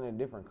walk in a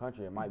different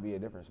country, it might be a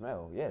different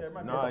smell. Yes. Yeah, it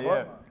might be Nah, What the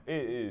yeah, fuck?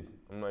 it is.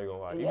 I'm not gonna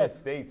lie. Yes. Even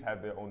states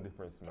have their own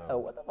different smell. Oh,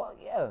 what the fuck?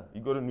 Yeah.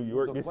 You go to New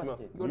York, So it smell.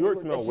 question. Go New to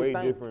York New York, smell that shit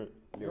way stink. different.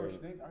 New York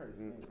stink. I heard it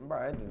stink. Bro,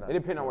 it does not. It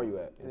depends on where you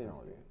at. It didn't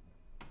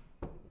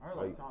stink. I heard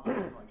like Tom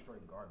Sawyer like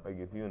straight garbage. Like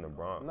if you in the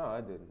Bronx. No,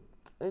 I didn't.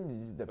 It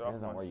just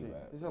depends my on where you shit.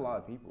 at. There's a lot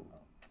of people.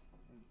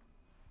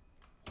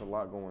 There's a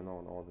lot going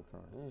on all the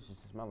time. It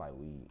just smell like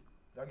weed.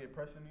 Y'all get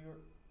pressed in New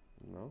York?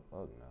 No.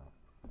 Fuck no.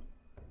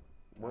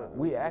 What?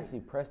 We actually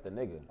pressed a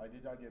nigga. Like,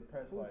 did y'all get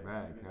pressed? Like,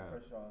 Mad niggas cat.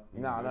 press y'all?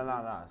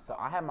 No. So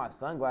I had my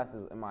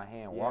sunglasses in my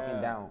hand walking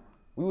Yeah. down.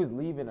 We was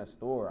leaving a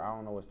store. I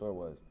don't know what store it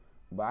was.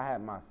 But I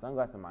had my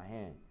sunglasses in my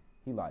hand.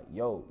 He like,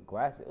 yo,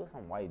 glasses. It was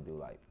some white dude,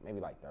 like maybe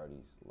like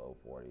 30s, low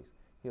 40s.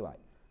 He like,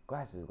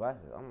 glasses.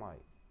 I'm like,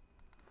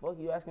 fuck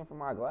you asking for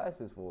my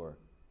glasses for?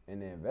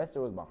 And the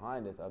investor was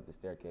behind us up the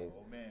staircase.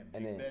 Oh man,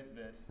 And big then-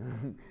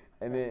 vest.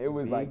 And then it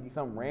was like Big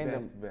some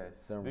random.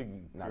 Best. Some, Big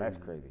nah, that's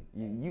crazy.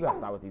 You gotta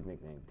stop with these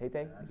nicknames. Tay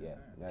Tay? Yeah.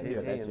 Nah, Tay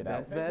cut Tay that and shit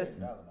out. Best.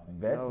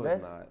 Vest, No, it's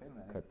vest.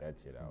 not. Cut that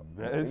shit out.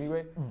 Vest.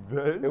 Anyway,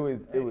 Vest. it was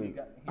Hey, it was he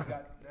got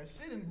that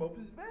shit in both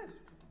his vests.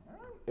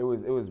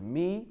 Alright. it was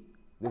me,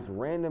 this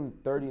random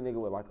 30 nigga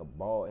with like a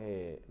bald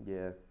head,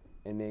 Yeah.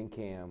 and then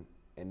Cam,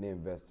 and then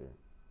Vester.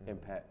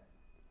 And Pat.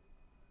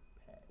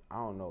 I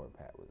don't know where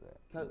Pat was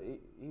at.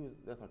 He was.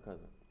 That's our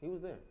cousin. He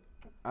was there.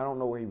 I don't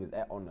know where he was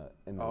at in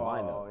the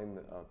lineup. in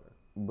the okay.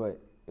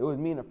 But it was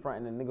me in the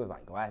front, and the nigga was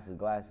like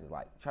glasses,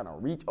 like trying to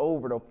reach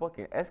over the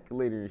fucking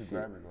escalator and To shit.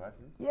 grab your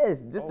glasses.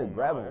 Yes, just to Oh,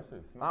 grab nah, him. that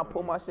shit I snuck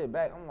pull in my there. shit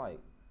back. I'm like,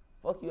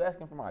 fuck you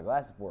asking for my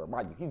glasses for?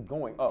 Mind you, he's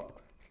going up,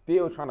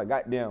 still trying to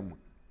goddamn.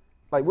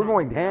 Like we're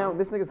going down.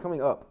 This nigga's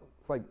coming up.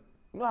 It's like,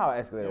 you know how an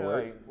escalator Yeah,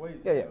 works. like, Wait,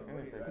 Yeah, yeah.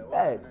 Wait, Bad. what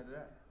happened after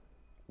that?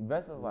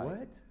 Vesta's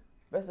like,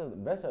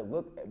 Vesta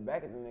looked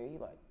back at the nigga. He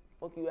like,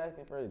 fuck you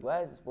asking for his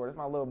glasses for? That's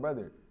my little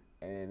brother.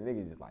 And the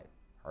nigga just like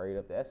hurried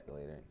up the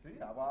escalator and See,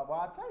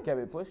 why I take? kept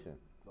it pushing.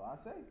 So I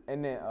say.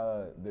 And then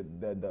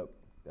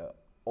the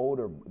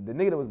the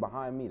nigga that was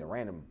behind me, the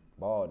random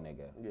bald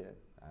nigga. Yeah.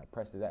 I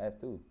pressed his ass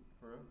too.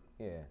 For real?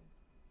 Yeah.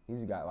 He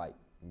just got like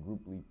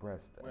grouply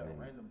pressed. Wait, and a then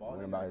random ball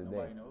went nigga about that his day.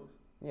 nobody knows?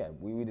 Yeah,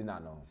 we did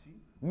not know him. See?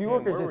 New Cam,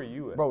 Yorkers where just, were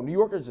you at? bro. New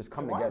Yorkers just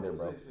come Why together, you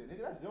bro. say shit?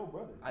 Nigga, that's your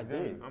brother. I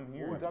Exactly, did. I'm What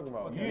here. we talking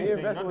about? You Me didn't and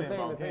say Vesta was nothing saying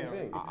the about same Cam.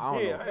 thing. I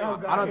don't Yeah, know.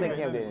 I I don't ain't think say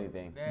Cam did nothing.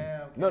 anything.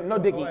 Damn. No, no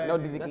Go Dickie, ahead, no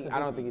nigga. Dickie. That's I a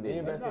don't think he Dickie.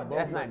 did. Me and Vesta both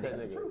That's not pressed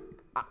that Dickie.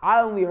 nigga.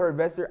 I only heard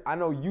Vester. I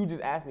know you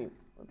just asked me,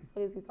 what the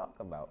fuck is he talking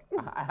about?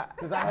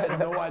 Cause I had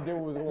no idea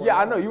what was going on. Yeah,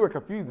 I know you were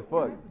confused as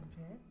fuck.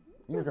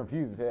 You were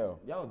confused as hell.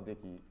 Y'all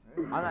Dickie.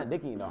 I'm not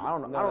Dickie, though. I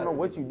don't No, know that's a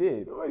what you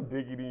did. You ain't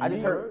diggity. I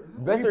just heard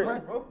We Vester.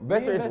 pressed- me Vester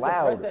and is Vesta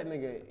loud. pressed that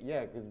nigga,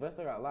 yeah, cause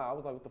Vesta got loud. I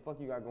was like, what the fuck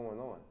you got going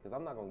on? Cause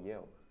I'm not gonna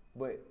yell.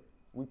 But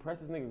we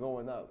pressed this nigga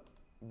going up.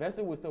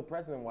 Vesta was still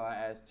pressing him while I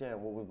asked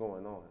Chan what was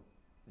going on.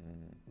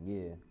 Yeah,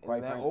 And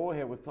quite that frankly, old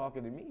head was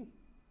talking to me.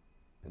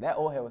 that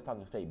old head was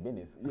talking straight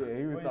business. Yeah,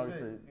 he was What talking he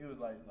straight. say? He was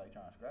like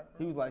trying to scrap.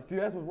 He was like, see,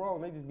 that's what's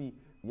wrong. They just be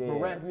Yeah,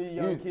 harassing these He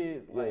young was-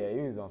 kids. Yeah, Like, yeah,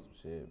 he was on some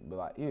shit, but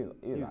like he was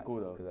was like, cool,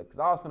 though. Cause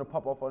I was finna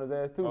pop off on his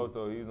ass too. Oh,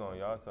 so he's on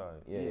y'all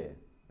side. yeah, yeah.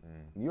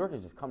 New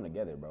Yorkers just come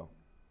together, bro.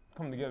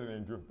 Come together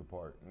and drift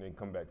apart, and then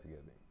come back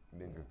together,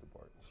 and then drift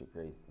apart, Shit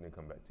crazy. and then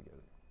come back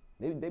together.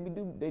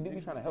 They do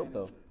be trying to help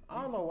though.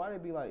 I don't know why they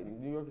be like,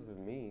 New Yorkers is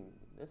mean.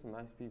 They're some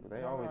nice people.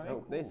 They No, always they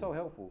help. They cool. so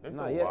helpful. They're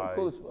Nah, so yeah, wise. they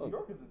cool as New fuck.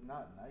 Yorkers is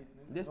not nice,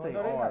 nigga. Yes, No, they no,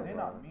 are, They're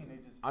bro. not mean. They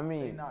just. I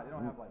mean, They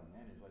don't have like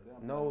manners. Like they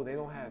don't. No, they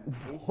don't have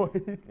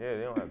patience. Yeah,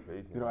 they don't have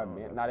patience. You don't have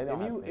man. Nah, they don't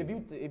have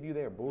patience. If you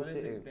there say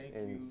bullshit thank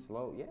and you.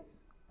 slow, yes.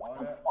 All What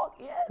the that. fuck?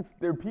 Yes,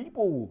 they're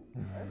people.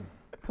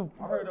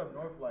 I heard up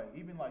north, like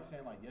even like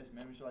saying like yes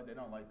ma'am and shit like they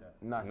don't like that.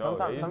 Nah, No,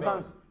 sometimes, they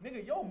sometimes.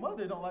 Nigga, your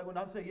mother don't like when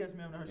I say yes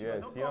ma'am to her. She Yeah, like,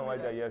 she call don't me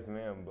like that yes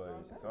ma'am,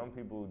 but some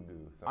people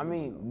do. Some I people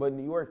mean, don't. but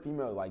New York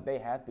females like they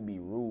have to be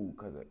rude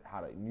because of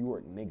how the New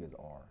York niggas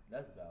are.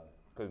 That's valid.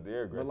 Cause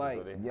they're aggressive, like,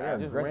 so they Yeah, have they're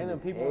just aggressive random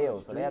as people on the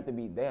hell, so they have street. to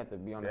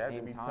be on They the have to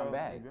same be time tough,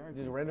 back. exactly,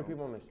 Just random so-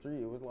 people on the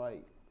street. It was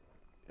like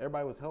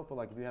everybody was helpful.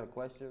 Like if you had a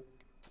question,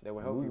 they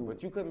would help you. We-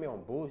 But you couldn't be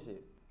on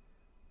bullshit.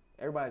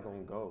 Everybody's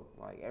on go.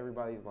 Like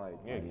everybody's like,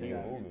 Yeah, keep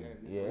Yeah. moving.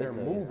 Yeah, They're it's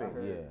moving.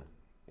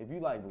 Yeah, if you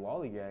like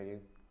lollygagging,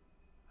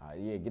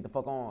 yeah, get the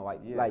fuck on.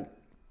 Yeah. Like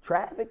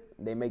traffic,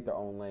 they make their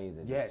own lanes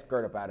and Yes. just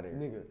skirt up out of there.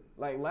 nigga.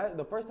 Like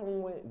the first time we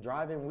went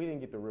driving, we didn't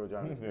get the real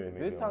driving Yeah, experience. nigga,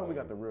 This time we like-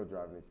 got the real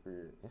driving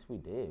experience. Yes, we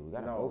did. We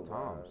got it No, both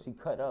times. bruh. She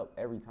cut up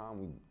every time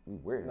we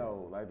were here.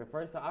 No, like the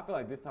first time, I feel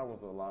like this time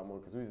was a lot more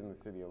because we was in the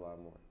city a lot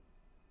more.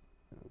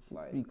 she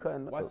Like, be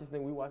cutting watch up. this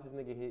thing. We watch this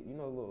nigga hit. You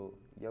know the little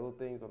yellow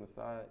things on the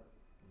side,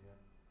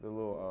 the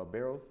little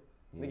barrels.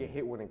 Yeah. Nigga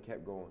hit one and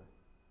kept going.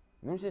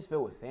 Them shit's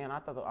filled with sand. I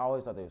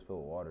always thought they was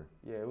filled with water.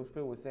 Yeah, it was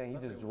filled with sand. He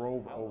Thought just it was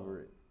drove hollow.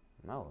 over it,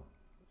 No.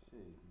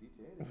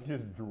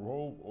 Just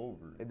drove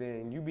over. and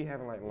then you be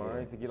having like Yeah,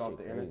 lines to get off shit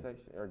the crazy.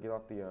 intersection or get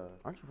off the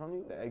Aren't you from New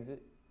York? the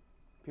exit.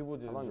 People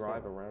just How long you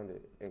drive stay? around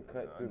it and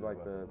cut I through just like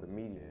left the when I was a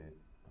median, kid.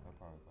 I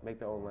probably was like make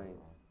their own 4 or lanes.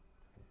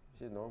 5.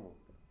 Shit's normal.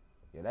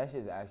 Yeah, that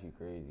shit's actually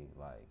crazy.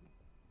 Like,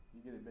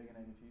 You get a bacon,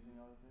 egg, and cheese in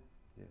y'all thing?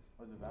 Yes.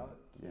 Was it valid?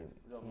 Yes.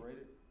 Is it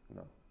overrated?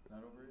 No.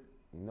 Not overrated?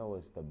 you know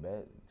what's the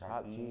best? Chopped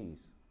Chopped cheese. cheese.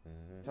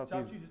 Mm-hmm. Chopped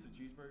Chopped cheese. cheese is a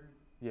cheeseburger?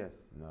 Yes.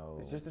 No.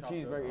 It's just a Chopped up.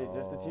 cheeseburger. It's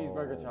just a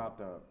cheeseburger Oh.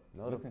 chopped up.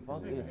 No, the Listen to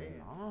fuck this is nigga.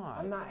 not.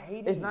 I'm not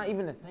hating. It's not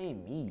even the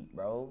same meat,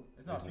 bro.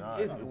 It's not. It's cheese, not.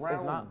 It's not-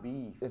 ground not-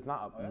 beef. It's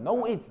not. Oh, that's no,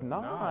 not- it's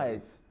not. Nah.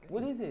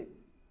 What is it?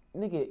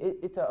 Nigga,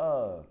 it's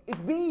a. It's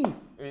beef.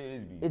 It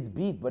is beef. It's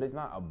beef, but it's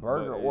not a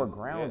burger But or it's-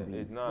 ground yeah, beef.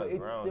 It's not But it's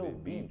grounded still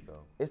beef beef.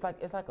 though. It's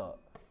like a.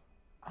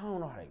 I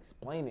don't know how to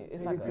explain it.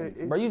 It's Nigga like said a,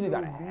 it's bro. You just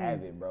still gotta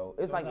have it, bro.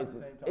 It's So like not it's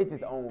the same type it's of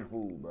its beef. own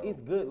food, bro. It's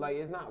good. Like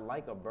it's not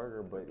like a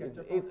burger, but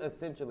Ketchup it's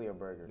essentially a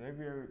burger. Have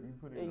you ever you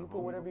put it Yeah, in you a put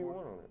hoagie whatever you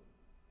before? want on it.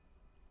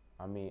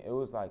 I mean, it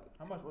was like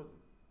How much was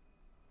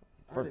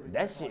it? for, think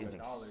that it's shit like is $1.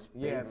 expensive.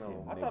 Yeah,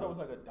 no. I thought it nigga. was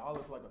like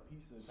 $1 for like a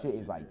pizza. Shit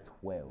is like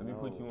 12 Let me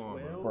put you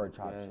on, bro. for a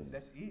chopped Yes. cheese.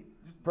 That's it.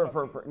 Just For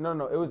chopped cheese.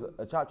 no, it was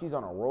a chopped cheese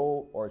on a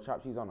roll or a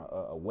chopped cheese on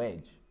a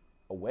wedge.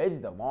 A wedge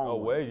is the long Oh,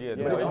 one. wedge, yeah.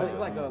 Yeah, But it's it's just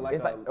like a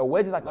it's like a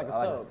wedge is like, like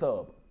a a sub.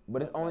 sub,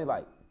 but it's only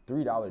like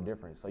 $3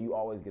 difference. So you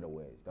always get a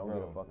wedge. Don't get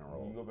a Bro, fucking when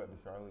roll. you go back to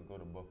Charlotte, go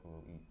to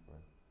Buffalo Eats, bro.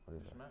 What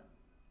is that? Smack.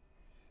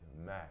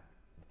 Mac.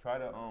 Try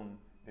to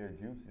their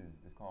juices.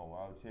 It's called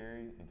Wild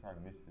Cherry and try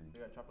Mystery. They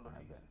got chocolate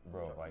cheese.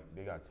 Bro, like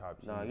they got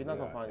chopped cheese. Nah, you're not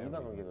they gonna got find. You're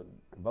not gonna get everything.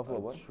 a Buffalo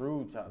what?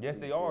 true chopped. Yes,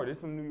 cheese they are. food.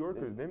 There's some New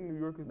Yorkers. Them New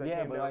Yorkers that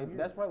Yeah, came but down like here.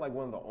 that's probably like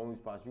one of the only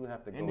spots you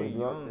have to And go they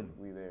young.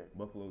 specifically there.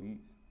 Buffalo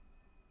Eats.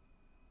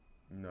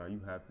 Nah,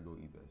 you have to go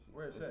eat that shit.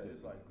 Where it's That at? shit It's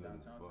is like good as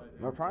downtown fuck. type?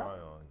 No try?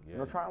 Yeah.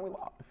 No trying we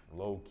lost.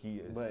 Low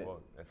key as But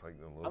fuck. That's like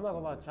the low. I'm not gonna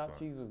lie, key chopped spot.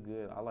 cheese was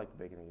good. I like the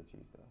bacon and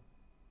cheese though.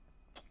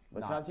 But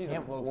Nah, chopped cheese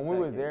Cam, is a close when we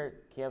was second. there,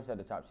 Cam said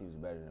the chopped cheese was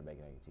better than the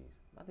bacon egg and cheese.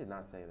 I did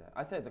not say that.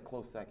 I said the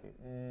close second.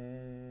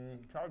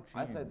 Chopped cheese.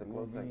 I said the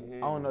close booty second.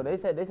 head. I don't know. They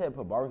said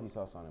put barbecue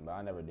sauce on it, but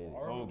I never did it.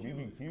 Oh, Barbecue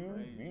is BBQ?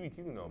 crazy.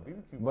 BBQ, no.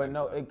 BBQ. But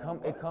no, bites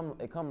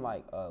it come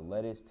like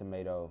lettuce,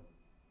 tomato,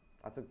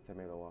 I took the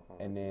tomato off on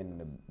and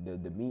then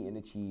the meat and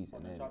the cheese, Oh,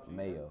 and the then chopped cheese,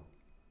 mayo.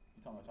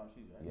 You talking about chopped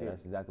cheese, right? Yeah,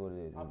 that's exactly what it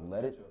is. I It's put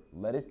lettuce, ketchup.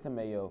 lettuce,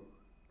 tomato,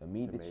 the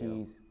meat, the Tomato.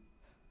 cheese.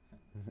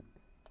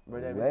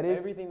 But that lettuce, means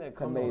everything that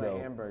comes on tomato. a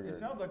It hamburger.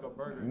 sounds like a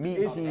burger. Meat,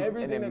 It's cheese,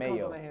 everything and then that comes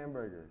mayo. on a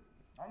hamburger.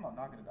 I'm not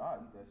knocking it. I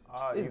eat that shit.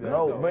 Ah, It's either good that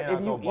No, though. or- but and I if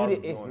you throw eat it,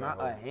 barbecue it's on not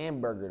that a hoe.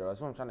 hamburger though.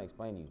 That's what I'm trying to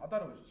explain to you. I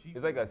thought it was cheap.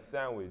 It's like a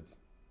sandwich.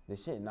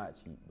 This shit not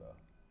cheap, bro.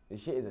 This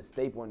shit is a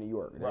staple in New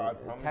York. Bro, I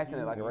They're promise taxing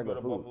you, it like a when you regular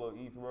go to food. Buffalo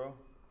East, bro.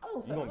 I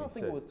don't, You I gonna don't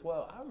be think it sick. was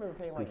 12. I remember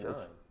paying like Appreciate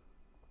 9.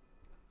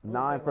 you. I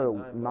Nine paid for the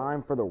like $9.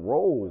 nine for the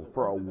roll.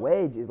 For a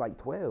wedge is like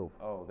 12.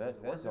 Oh,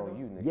 that's on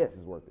you, nigga. Yes,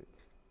 it's worth it.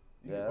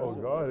 Yeah, Oh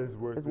that's God, it's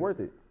worth It's it. worth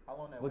it. How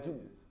long that But you-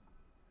 wedge is?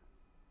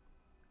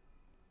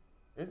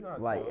 It's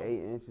not Like 12.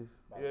 8 inches.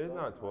 Yeah, it's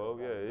not 12.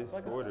 Yeah, it's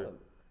like a shorter. sub.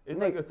 It's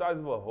Nick, like the size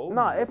of a hole.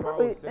 Nah, it That's what I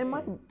probably was it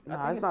might. saying. Nah,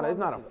 think it's it's not. It's 12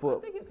 not a inches. I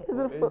foot. think it's a Is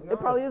it a foot. foot? It's It not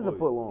probably a is a foot.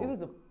 foot long. It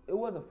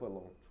was a foot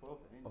long. 12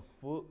 inches.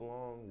 A foot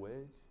long wedge.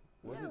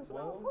 Was Yeah, it it's about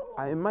a 12? foot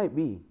long. It might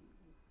be.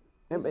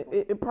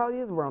 It probably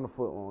is around a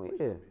foot long.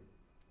 Yeah,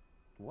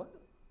 What?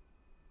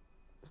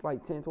 it's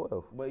like 10,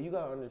 12. But you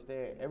gotta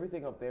understand,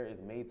 everything up there is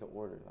made to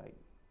order. Like,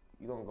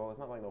 you don't go. It's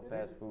not like no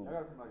fast food. I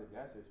got it from like a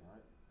gas station,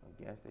 right?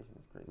 A gas station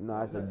is crazy.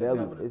 No, it's a Is that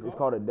deli. what it's It's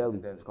called? called a deli. It's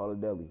a deli. It's called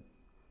a deli.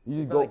 You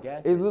just It's not go. a gas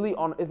It's station. literally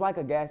on. It's like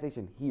a gas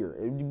station here.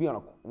 You'd be on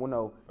a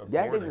no A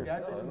gas corner. station.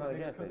 Gas No, station. it's not a niggas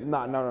gas cooking station. No,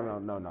 inside, no, right? no,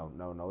 no, no,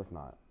 no, no. It's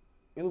not.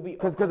 It'll be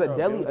Cause up a under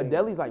deli, a building.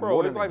 deli's like Bro,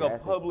 more it's than like a a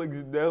gas station.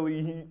 Publix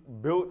deli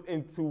built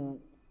into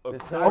a The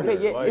corner. center.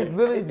 Okay, yeah, like, it's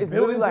literally, it's it's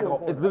built literally like into a a,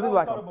 corner. it's literally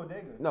like I thought a, a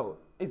bodega. no,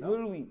 It's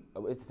literally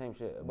it's the same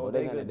shit. A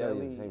bodega, and a deli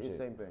deli, is the same it's shit.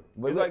 same thing.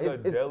 But It's look,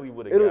 like a deli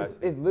with a it gas is- It's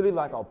station. literally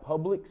like a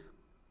Publix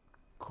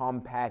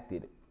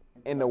compacted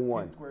into like 10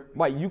 one. square feet.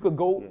 Like you could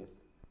go, Yes.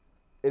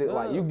 it, No,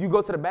 like no, you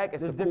go to the back,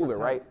 it's there's the cooler,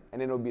 different right? types.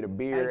 And then it'll be the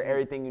beer, Actually,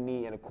 everything you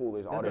need, and the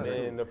coolers, all that's that And not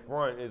shit. then the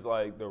front is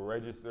like the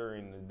register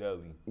in the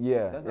deli.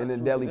 Yeah, That's and not the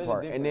true, deli there's a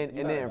part, and then difference. You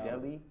and got then a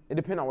deli. it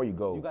depends on where you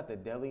go. You got the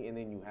deli and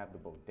then you have the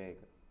bodega.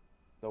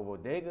 The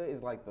bodega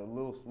is like the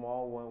little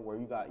small one where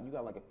you got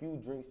like a few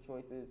drinks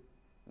choices,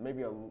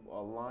 maybe a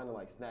line of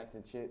like snacks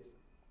and chips,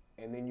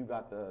 and then you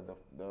got the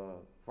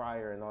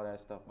fryer and all that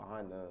stuff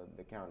behind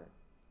the counter.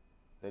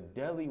 The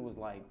deli was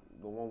like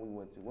the one we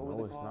went to. What was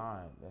no, it it's called?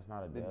 not. That's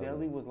not a The deli.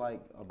 deli was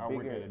like a I work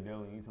bigger. at a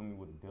deli and you tell me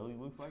what a deli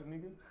looks like,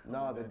 nigga?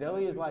 No, the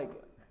deli is like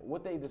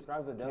what they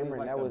describe as a deli Cameron, is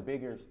like that the was-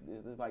 bigger.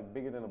 It's like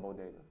bigger than a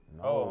bodega.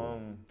 No. Oh,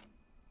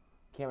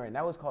 Cameron,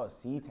 that was called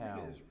Seatown.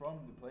 Nigga is from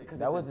the place.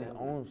 That it's was a his deli.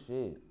 own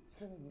shit.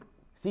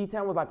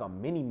 Seatown was like a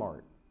mini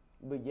mart.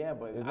 But yeah,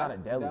 but It's not a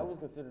deli. That was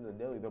considered a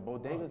deli. The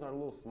bodegas are the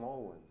little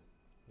small ones.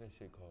 that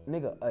shit called.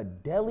 Nigga, a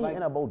deli Like-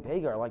 and a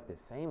bodega are like the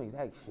same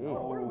exact shit.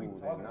 Bro, what are we No,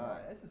 they're talking not.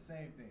 about? It's the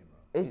same thing,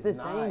 bro. It's the It's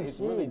not. same It's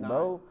shit, really not.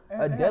 bro.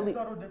 And A they have deli,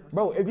 subtle differences.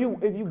 bro. If you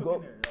cook go,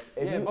 in there, like,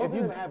 if Yeah, you both if of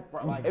you them have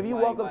like if you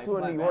flat- walk up like to a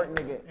flat New York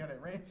back. nigga, you know,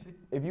 that ranch shit.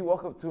 if you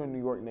walk up to a New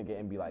York nigga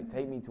and be like,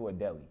 take me to a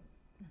deli,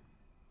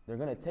 they're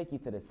gonna take you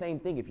to the same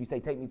thing if you say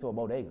take me to a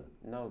bodega.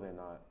 No, they're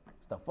not.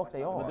 It's the fuck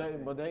they are.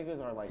 Bodegas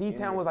are like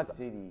Seatown in was the like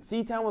city.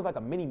 Seatown was like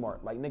a mini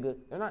mart. Like nigga,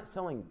 they're not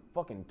selling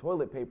fucking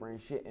toilet paper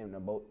and shit in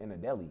a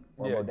deli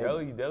or a Yeah,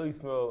 bodega. deli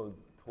smell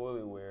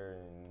toiletware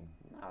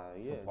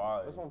and Yeah,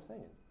 supplies. that's what I'm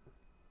saying.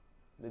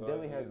 The so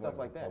deli it's has stuff a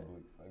like that.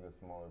 Publix, like a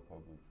smaller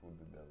Publix with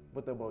the deli.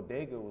 But the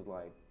bodega was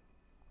like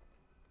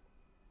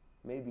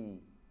maybe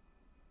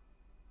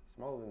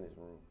smaller than this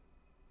room.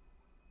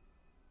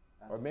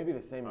 Or maybe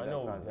the same I exact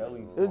know size. as this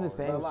deli's room. It was the But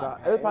same a lot size.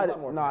 packed. It was It was a lot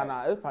probably more nah,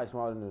 packed. it was probably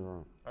smaller than this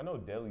room. I know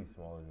deli's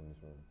smaller than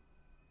this room.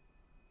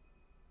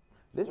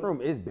 This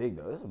room is big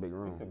though. It's a big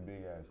room. It's a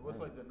big ass What's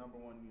room. like the number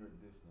one New York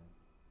dish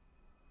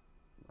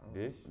now?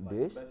 Dish? Like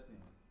Dish? The best thing.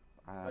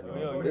 I Like, don't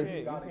you Yo, go you there, can't- you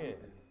you gotta can't-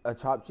 get this. A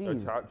chopped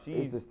cheese. A chopped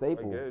cheese. It's the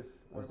staple. I guess.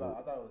 What about?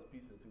 I thought it was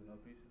pizza too. No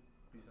pizza.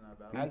 Pizza not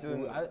bad.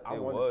 Actually, I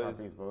It wanted was. to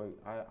try pizza,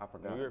 but I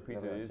forgot. New York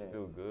pizza Never had a is chance.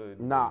 still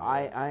good. Nah,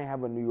 I ain't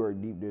have a New York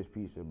deep dish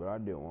pizza, but I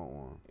did want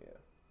one. Yeah.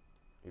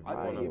 If I you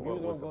say wanna if you fuck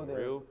was gonna with go some there,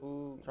 real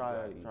food, you Try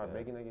gotta eat that.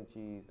 bacon, egg, and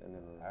cheese, and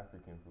then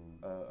African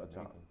food. a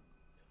chop. Bacon.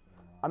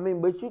 I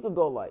mean, but you could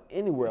go like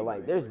anywhere.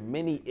 Like there's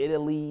mini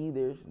Italy.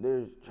 There's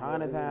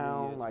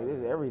Chinatown. Italy is Like there's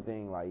crazy.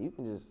 everything. Like you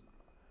can just,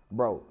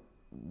 bro.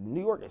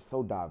 New York is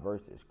so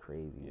diverse. It's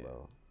crazy, Yeah.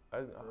 bro. For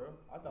real?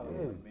 I thought it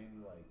It was is.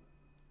 mainly like.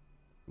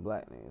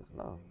 Black niggas.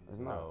 No, it's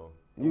not. No.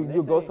 You When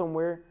you they go say-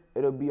 somewhere,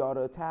 it'll be all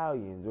the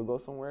Italians. You'll go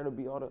somewhere, it'll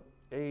be all the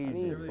Asian. They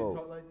Chinese really folk.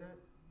 talk like that?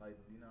 Like,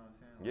 you know what I'm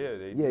saying? Like, Yeah,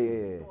 they Yeah, do. yeah,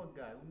 You yeah, know a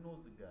guy. Who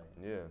knows the guy?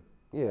 Yeah.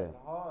 yeah. It's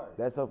hard.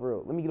 That's up for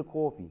real. Let me get a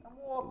coffee. I'm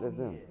walking That's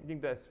them. here. You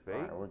think that's fake?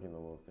 Alright, we're getting a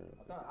little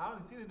stereotype. I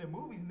only seen it in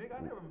movies, nigga.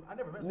 I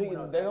never met someone Nigga,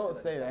 else they that don't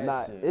shit say like that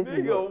Nah, shit. it's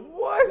New York.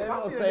 what? They I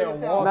don't seen say a I'm nigga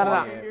say No, I'm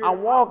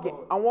no, walking no.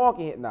 here. I'm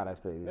walking here. Nah, that's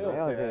crazy. They don't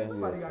don't say say that. that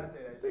Somebody shit. gotta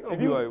say that They shit. gonna If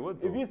be you like,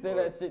 what the if you say fuck?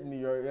 that shit in New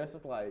York, that's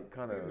just like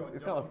kind of Niggas gonna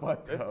it's kind of jump.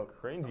 fucked That's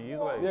up. cringy. It's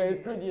like, Yeah, it's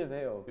cringy as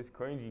hell. it's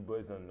cringy, but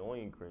it's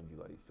annoying cringy.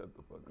 Like, shut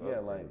the fuck up. Yeah,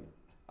 like cringy.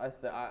 I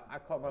said, I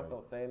caught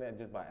myself saying that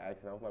just by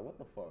accident. I was like, what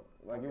the fuck?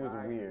 Like it was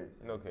weird.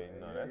 Okay,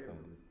 no, that's some.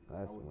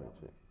 That's some weird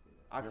shit.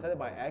 I said it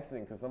by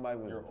accident because somebody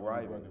was Your older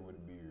driving. brother with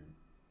a beard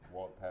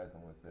walked past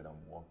someone and said,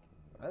 "I'm walking."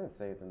 I didn't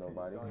say it to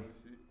nobody.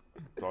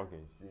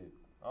 Talking shit.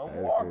 I'm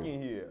That's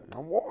walking here.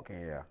 I'm walking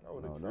here. I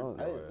would've No, tripped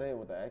no. I didn't say it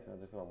with the accent. I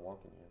just said I'm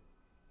walking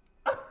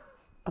here.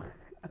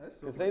 That's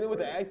so Cause saying it with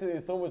the much accent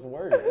is so much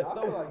worse. It's I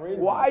so feel like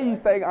crazy. Why are you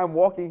saying I'm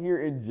walking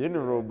here in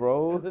general, Cause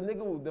bro? the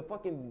nigga, the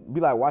fucking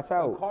Be like, watch the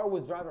out. car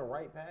was driving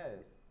right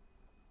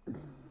past.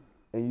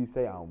 And you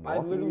say I'm I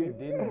walking literally here?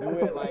 didn't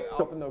do it like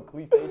off of no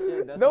cliche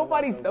shit. That's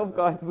Nobody just what I told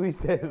self-consciously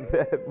says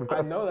that, bro.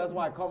 myself. I know, that's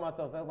why I called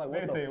myself. I was like, what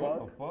Man the say,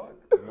 fuck?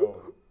 what the fuck? No.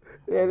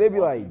 Yeah, they be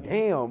like,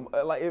 damn.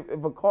 Like,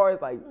 if a car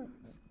is like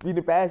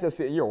speeding past your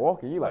shit and you're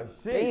walking, you're like,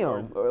 shit,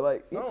 damn. Or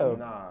like, yeah,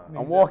 Nah.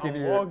 I'm walking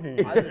here.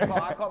 Walking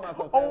I called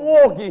myself. I'm saying-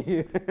 walking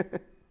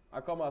here. I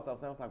called myself.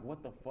 I was like,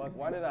 what the fuck?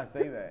 Why did I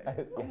say that? That's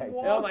And I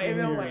was like, and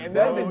walking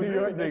that's here, just New bro.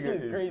 York. That This shit nigga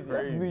is is crazy.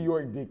 That's crazy. New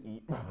York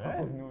Dickie.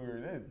 That's New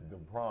Year. That's the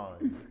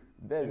prime.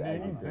 That's And then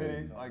actually he said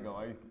crazy. it like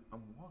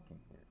I'm walking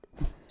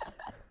here.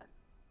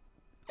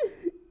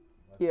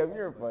 Yeah,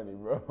 you're funny,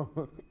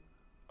 bro.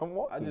 I'm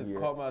walking I just here.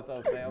 caught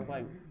myself saying, I was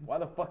like, why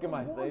the fuck am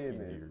I saying Walking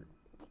this? here.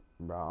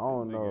 Bro, I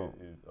don't Nigga know.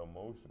 is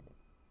emotional.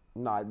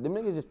 Nah, them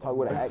niggas just talk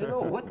with an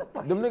accent. What the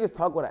fuck? Them niggas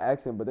talk with an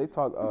accent, but they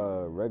talk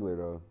regular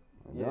though.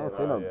 They Yeah, don't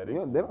say nah, no. yeah,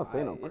 They don't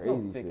say no It's no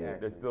crazy thick shit.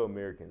 accent. They're still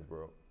Americans,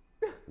 bro.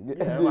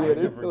 Yeah, like, they're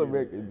different still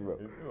Americans, bro.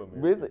 They're still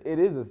But it's, Americans. it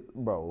is a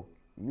bro.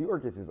 New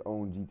York is is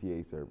own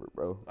GTA server,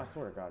 bro. I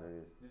swear to God, it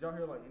is. Did y'all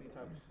hear like any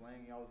type of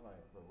slang? Y'all was like,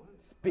 bro, what?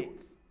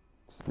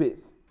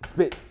 Spits.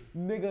 Spits.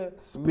 Nigga,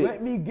 let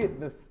Spits. me get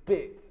the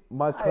spits.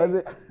 My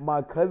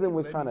cousin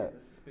was trying to.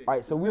 All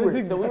right, so we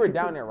were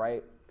down there,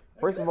 right?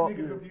 First of all,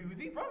 Nigga confused.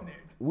 He from there.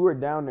 we were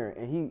down there,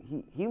 and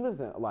he lives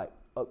in like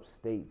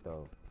upstate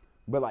though,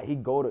 but like he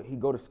go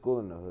to school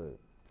in the hood,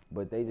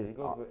 but they just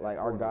goes to like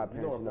our Fordham.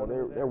 You know godparents, where you know,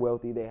 Fordham is they're at?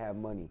 wealthy, they have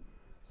money,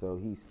 so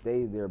he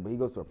stays there, but he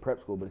goes to a prep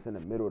school, but it's in the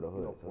middle of the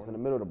hood, know so it's in the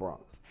Fordham? middle of the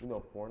Bronx. You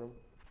know Fornham?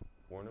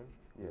 Fornham?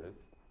 Yes.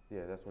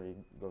 Yeah, that's where he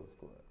goes to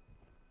school at.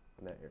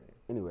 In that area.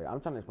 Anyway, I'm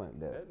trying to explain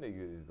that. That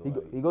nigga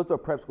is He goes to a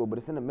prep school, but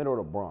it's in the middle of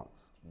the Bronx,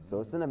 so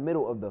it's in the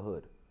middle of the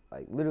hood,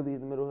 like literally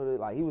in the middle of the hood.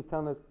 Like he was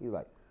telling us, he's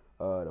like,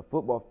 the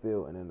football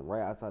field, and then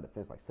right outside the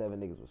fence, like 7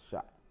 niggas was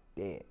shot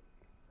dead.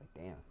 Like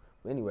damn.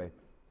 But anyway,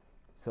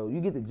 so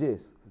you get the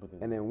gist,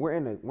 and then we're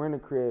in the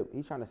crib.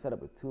 He's trying to set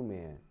up a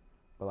 2-man,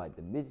 but like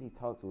the bitch he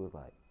talked to was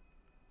like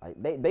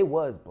they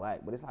was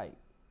black, but it's like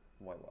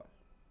Whitewash.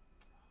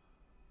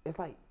 it's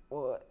like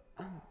well,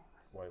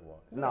 whitewash.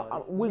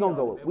 no, we gonna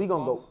go with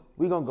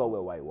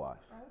whitewash.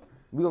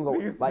 We gonna go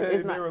Niggas like said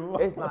it's they were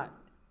not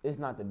it's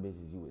not the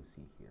bitches you would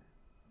see here.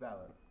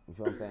 Valid. You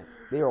feel what I'm saying?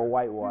 They were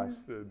whitewashed.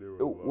 Said they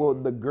were Well,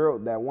 the girl,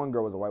 that one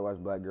girl was a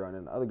whitewashed black girl, and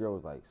then the other girl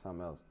was like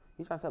something else.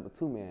 He trying to set up a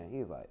 2-man. He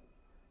was like,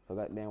 so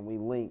goddamn, we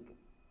link,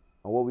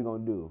 and what we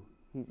gonna do?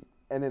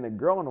 And then the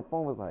girl on the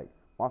phone was like,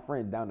 my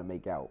friend down to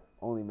make out,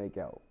 only make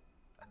out.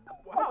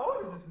 How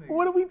old is this nigga?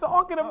 What are we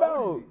talking How about?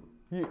 old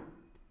is Yeah.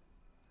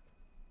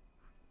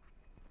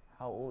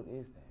 How old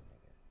is that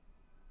nigga?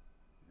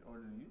 He's older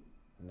than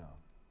you? No.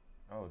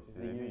 Oh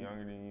shit, if he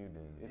younger than you,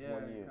 then It's Yeah,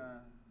 1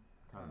 year.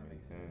 kind of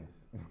makes sense.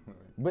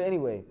 But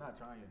anyway, Not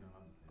trying to,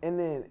 I'm just saying. and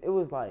then it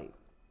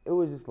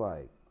was just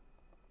like,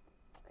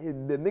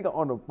 the nigga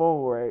on the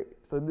phone, right?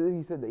 So then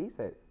he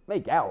said,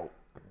 make out.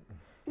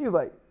 He was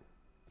like,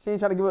 she ain't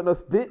trying to give up no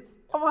spits.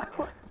 I'm like,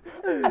 what?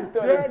 I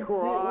started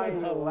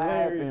crying and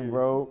laughing,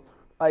 bro.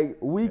 Like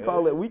we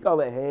call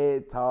it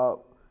head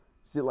top,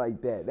 shit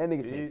like that. That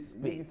nigga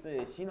said Nigga spits.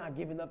 said, she not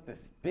giving up the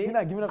spits. She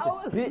not giving up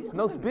the spits,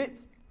 no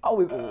spits.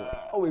 Always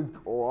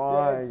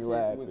crying, shit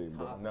laughing, was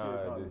bro. top Nah, tier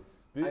the comedy.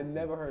 spits I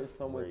never is heard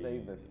someone say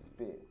the crazy.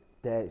 spits.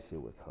 That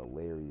shit was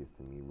hilarious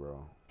to me,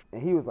 bro.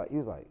 And he was like,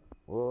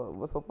 well,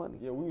 what's so funny?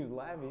 Yeah, we was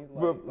laughing. He's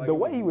Bro, like the it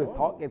way he was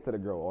normal. talking to the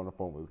girl on the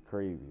phone was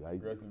crazy. Like,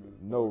 Aggressive as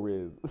no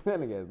riz.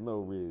 That nigga has no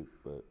riz,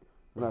 but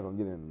we're not gonna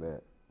get into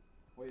that.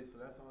 Wait, so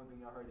that's the only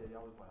thing y'all heard that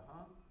y'all was like,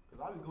 huh?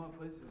 Because I was going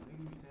places and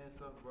niggas be saying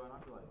stuff, bro, and I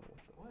feel like,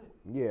 what?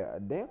 Yeah,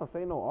 they don't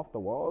say no off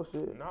the wall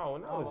shit. No,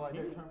 when I Oh, was like,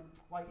 here, they turn,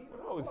 like even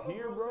when I was what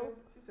here, old girl bro.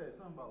 said? She said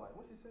something about like,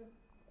 what she say?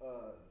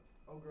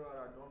 Old girl at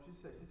our dorm, she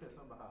said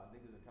something about how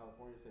niggas in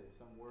California say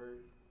some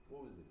word.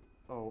 What was it?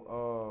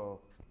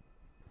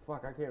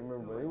 Fuck, I can't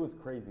remember, but it was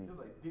crazy. It was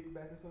like dick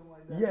back or something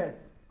like that. Yes,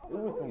 I it was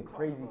like, what some are you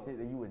crazy talking about? shit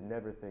that you would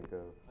never think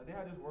of. Like, they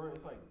had this word.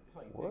 It's like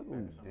What? dick back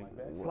or something like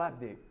that. Slap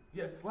dick.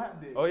 Yeah, slap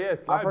dick. Oh yeah,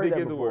 I've slap heard dick that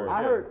is a before. word.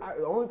 I yeah. heard,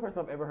 the only person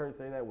I've ever heard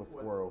say that was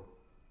What? squirrel.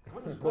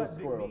 What does Little slap dick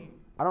squirrel. mean?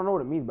 I don't know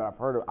what it means, but I've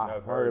heard it. I've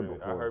I've heard it I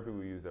before. heard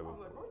people use that I was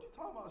like, before. bro, what you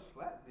talking about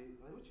slap dick?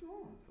 Like, what you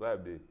on?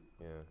 Slap dick.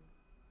 Yeah.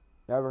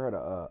 You ever heard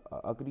of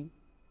uppity?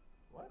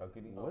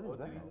 Uppity? What is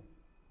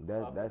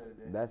that?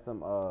 That's some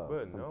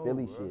But some no,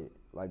 Philly bro. shit.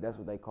 Like that's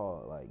what they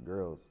call like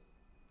girls.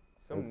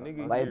 Some They-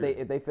 nigga like here.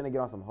 if they finna get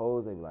on some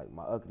hoes, they be like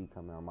my uppity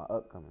coming or my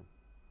up coming.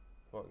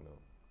 Fuck no.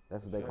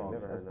 That's what they Shit, call.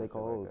 never That's heard what they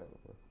no call shit hoes. like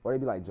that before. Or they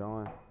be like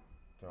John.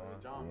 John.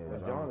 John. Yeah, But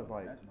John. John is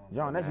like, normal.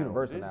 John, that's Now,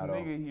 universal this now though.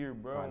 nigga here,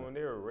 bro, Kinda. when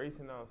they were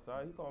racing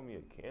outside, he called me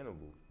a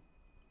cannibal.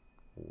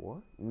 What?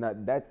 No,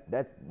 that's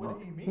What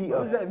did he mean? he by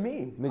what does that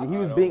mean? nigga. He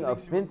was don't being think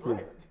she was offensive.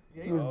 right.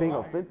 Yeah, He was Oh, being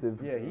alright.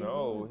 offensive. Yeah, he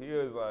No, he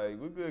was like,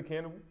 "We good,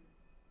 cannibal."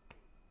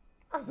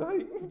 I was like,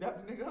 You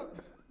dapped the nigga up?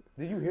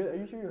 Did you hear that? Are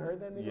you sure you heard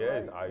that nigga?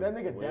 Yes, right? I That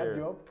nigga swear. dapped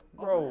you up?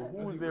 "Bro, Was who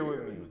was he there with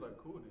weird? me?" He was like,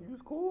 cool, He dude.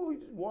 was cool. He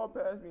just walked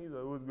past me. He's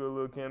like, "What's good,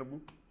 little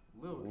cannibal?"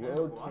 Lil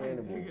Lil Cannibal. I ain't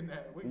Cannibal. taking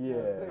that. What Yeah.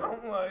 you trying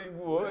to say? I'm like,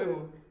 what?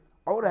 Lil.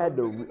 I would have had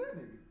Bigger to. than that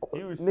nigga.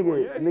 He was Nigga, short.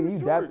 Yeah, he nigga, was you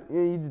short. dapped,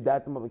 yeah, you just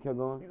dapped him up and kept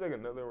going. He's like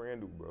another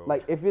Randall, bro.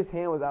 Like if his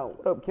hand was out,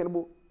 what up,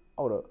 Cannibal?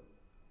 Hold up.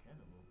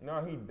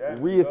 no, he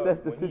dapped Reassess me the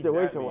up. When he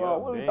situation. dapped me Well,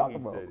 up, what are we then talking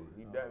he about? said it.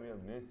 He dapped me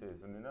up, then said it.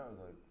 And then I was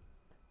like,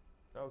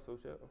 that was so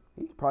chill.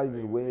 He's probably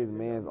just Hey, with his look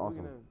man's at on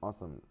him.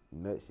 some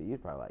nut shit. He's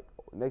probably like,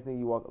 next thing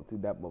you walk up to,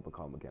 dap him up and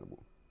call him a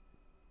cannibal.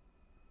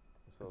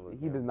 So,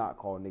 He does not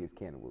call niggas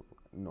cannibals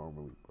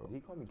normally, bro. He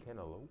called me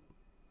Cantaloupe.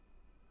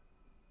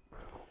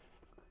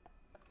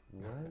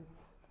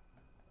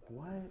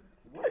 What?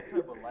 What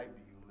type of life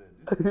do you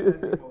live? This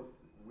is the most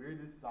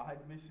weirdest side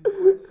mission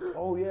question.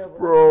 Oh yeah,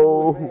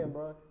 Bro. Bro. Saying,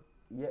 bro.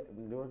 Yeah,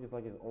 New York is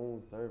like its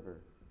own server.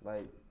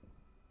 Like,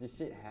 this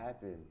shit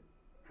happened.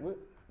 What?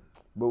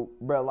 But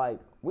bro, like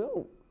we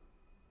don't.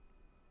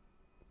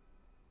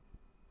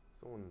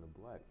 Someone in the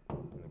black,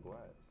 in the glass.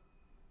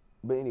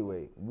 But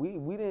anyway, we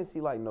didn't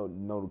see like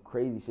no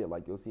crazy shit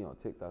like you'll see on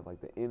TikTok,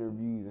 like the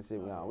interviews and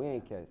shit. Nah, we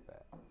ain't catch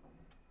that.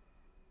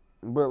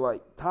 But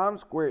like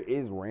Times Square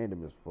is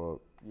random as fuck.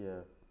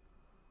 Yeah.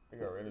 They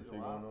got random shit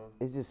going on.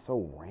 It's just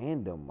so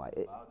random. Like,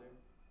 it, Out there.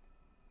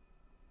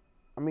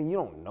 I mean, you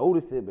don't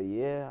notice it, but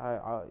yeah,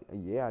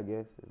 I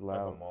guess it's Like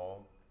loud. a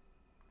mall.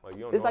 Like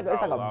you don't It's know like it's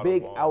how like loud a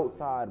big mall is.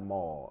 outside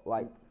mall.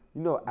 Like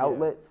you know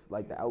outlets,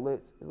 like the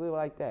outlets, it's literally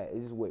like that.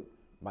 It's just with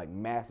like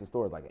massive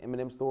stores, like an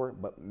M&M store,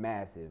 but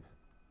massive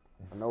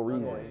for no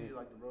reason. Yeah, you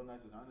like the real nice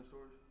designer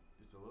stores,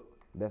 just to look.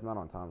 That's not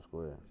on Times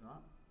Square. It's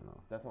not. No,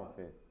 That's on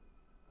Fifth.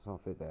 it's on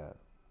Fifth Ave.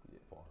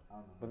 I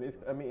don't know. But it's,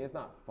 I mean, it's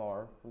not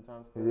far from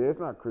Times Square. Yeah, it's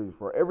not crazy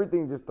for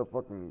everything. Just the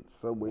fucking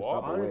subway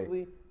stop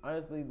away.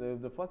 Honestly,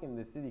 the fucking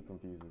the city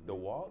confuses me. The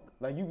walk?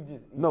 Like you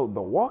just No,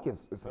 the walk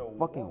is it's The a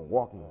fucking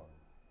walk. walking.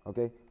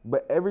 Okay,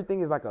 but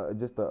everything is like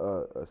just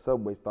a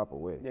subway stop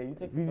away. Yeah, you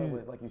take If the you subway, just-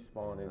 it's like you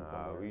spawn in Nah,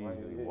 somewhere. we Like,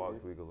 usually it- walk so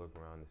it's- we can look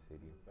around the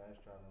city. Fast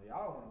traveling. Yeah,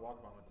 I don't want to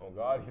walk by myself. Oh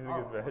God, these I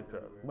niggas don't bad wanna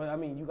trap. do it. But I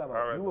mean, you got I'd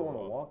like, you would rather want to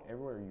walk. walk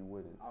everywhere you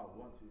wouldn't. I would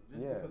want to.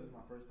 Just Yeah. because it's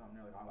my first time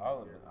there, like I'm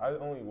I, scared.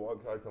 I only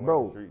walk like to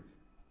Bro. the streets.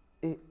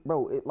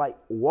 It like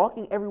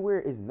walking everywhere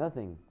is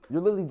nothing.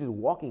 You're literally just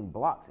walking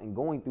blocks and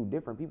going through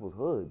different people's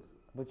hoods.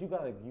 But you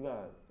gotta. You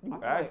I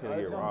feel actually like,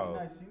 get It's robbed.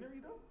 nice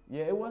scenery though.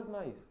 Yeah, it was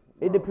nice.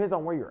 It depends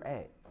on where you're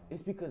at.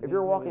 It's because If these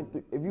you're walking niggas-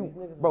 through, if you, these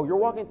niggas bro, was you're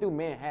walking lazy. through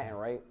Manhattan,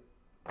 right?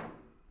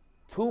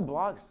 2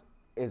 blocks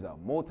is a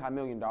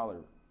multi-million-dollar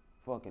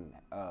fucking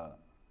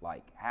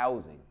like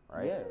housing,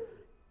 right? Yeah.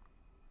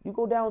 You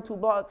go down 2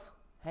 blocks,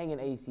 hanging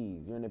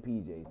ACs. You're in the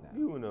PJs now.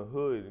 You in the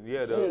hood.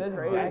 Yeah, Shit, the, that's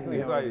hood exactly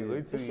is how like it is.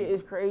 This literally shit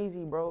is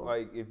crazy, bro.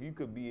 like if you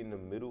could be in the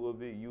middle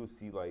of it, you'll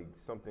see like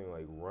something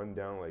like run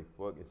down like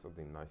fuck and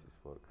something nice as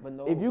fuck. But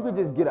no, if you could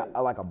bro, just get like,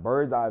 like a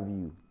bird's eye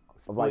view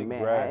of like Split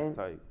grass Manhattan,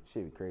 type.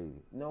 shit be crazy,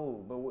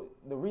 No, but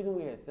the reason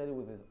we had said it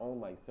was his own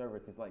like server,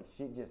 cause like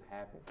shit just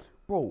happened.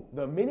 bro.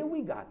 The minute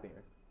we got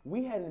there,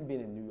 we hadn't been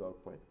in New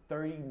York for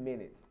 30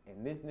 minutes,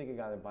 and this nigga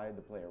got invited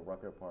to play at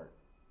Rucker Park.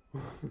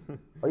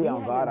 Oh yeah, I'm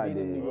We glad I hadn't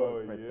been in did. New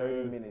York for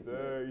 30 minutes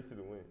sir. You should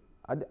have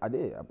went. I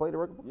did. I played the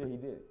record. Yeah, he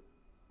did.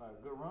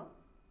 Like good run.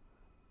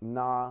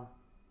 Nah,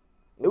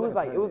 it was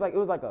like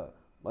a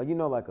you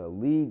know like a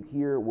league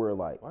here where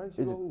like Why didn't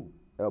you it's go? just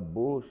a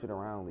bullshit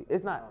around league.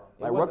 It's not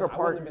It like wasn't- Rucker I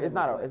Park. wasn't It's able to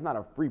not play. it's not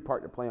a free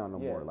park to play on no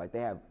Yeah. more. Like they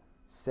have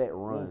set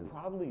Well, runs.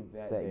 probably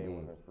that set day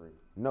games. wasn't free.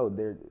 No,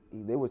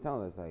 they were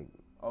telling us like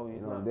Oh, you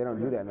it's know not. they don't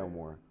do free? that no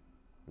more.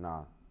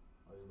 Nah.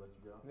 Oh, you let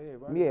you go. Yeah,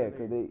 bro, Yeah,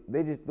 cause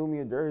they just threw me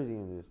a jersey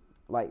and just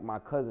like my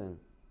cousin,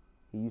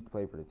 he used to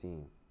play for the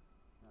team,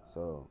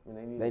 so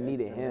And they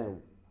needed extra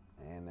him,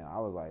 men. and I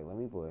was like, let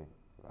me play.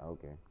 Like,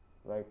 okay.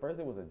 Like first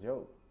it was a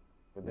joke,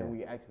 but then Yeah.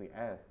 we actually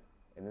asked,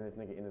 and then this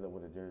nigga ended up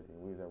with a jersey.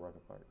 We was at Rucker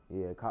Park.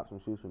 Yeah, cop some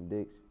shoes from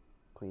Dick's,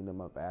 cleaned them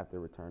up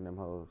after, returned them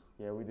hoes.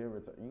 Yeah, we did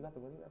return. You got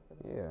the money after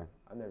that? Yeah.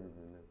 I never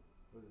even knew.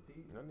 Was it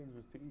T? That niggas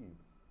was teed.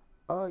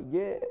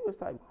 Yeah, it was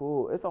type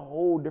cool. It's a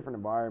whole different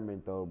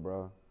environment though,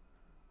 bro.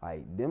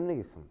 Like them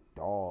niggas some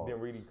dogs. Then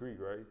Reedy Creek,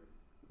 right?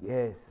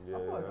 Yes. Yeah,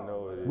 feel like I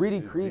know it is. Reedy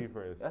It's Creek-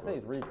 different as I say fuck.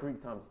 it's Reed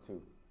Creek times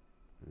 2.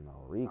 No,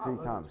 Reedy I Creek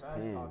was times trash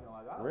 10. talking,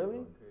 like, I Really?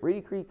 don't care.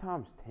 Reedy Creek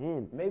times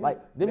 10. Maybe like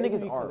them maybe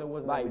niggas because are there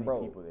wasn't like, that many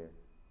bro. people there.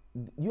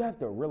 You have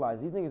to realize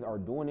these niggas are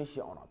doing this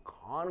shit on a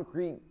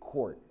concrete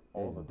court.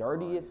 All It's the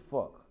dirty time. as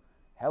fuck.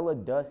 Hella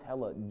dust,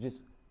 hella just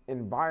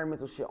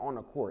environmental shit on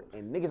the court,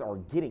 and niggas are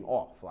getting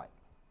off, like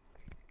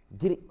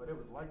getting But it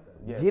was like that.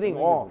 Yeah, getting niggas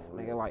off,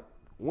 was nigga, real. like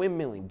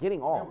windmilling,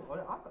 getting off. I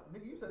thought,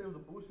 nigga, you said it was a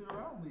bullshit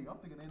around league. I'm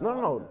thinking they No,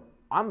 not no, like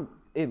no.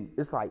 that.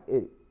 It's like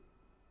it.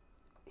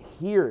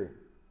 Here,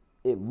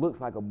 it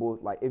looks like a bull.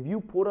 Like if you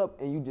put up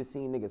and you just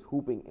seen niggas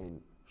hooping in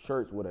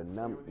shirts with a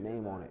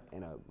name on it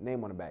and a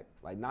name on the back,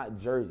 like not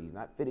jerseys,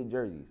 not fitted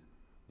jerseys,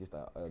 just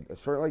a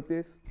shirt like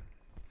this,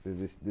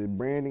 the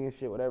branding and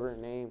shit, whatever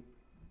name,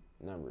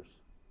 numbers.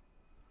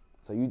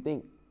 So you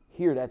think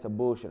here that's a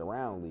bullshit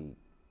around league?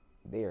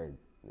 They're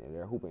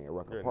hooping at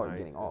Rucker They're Park, nice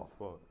getting as off.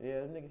 fuck.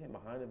 Yeah, them niggas hit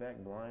behind the back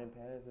blind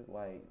passes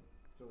like.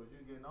 So was you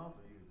getting off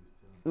or you was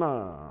just chilling?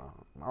 No,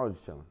 I was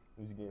just chilling.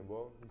 Was you getting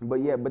ball? But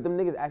yeah, but them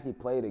niggas actually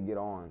play to get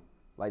on.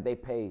 Like they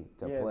pay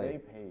to yeah, play. they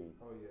paid.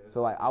 Oh yeah.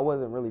 So like I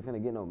wasn't really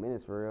finna get no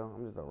minutes for real.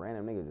 I'm just a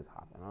random nigga just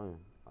hopping on.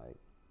 Like,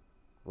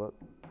 what?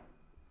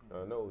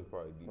 I know it was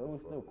probably deep. But it was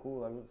as still fuck.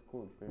 cool. Like, it was a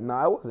cool experience.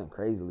 Nah, it wasn't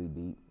crazily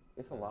deep.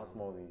 It's a lot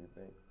smaller than you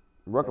think.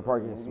 Rucker Like,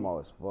 Park in is the small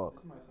as fuck.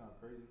 This might sound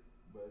crazy,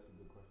 but it's a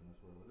good question. I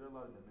swear. Was there a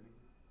lot of Dominicans?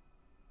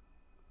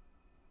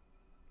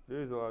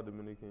 There's a lot of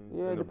Dominicans.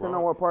 Yeah, in the depending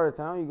on what part of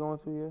town you going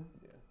to,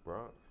 yeah.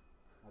 Bronx.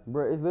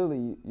 Bro, it's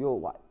literally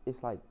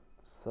it's like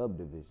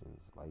subdivisions.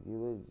 Like you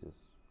literally just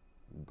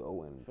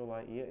go and So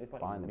like, yeah, it's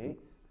like Find the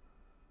mixed.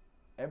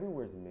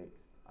 Everywhere's mixed,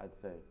 I'd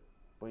say.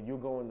 But you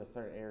go into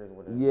certain areas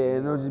where there's yeah,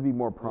 and more, it'll just be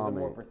more there's a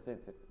more prominent.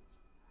 percentage.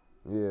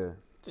 Yeah.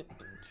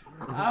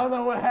 I don't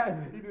know what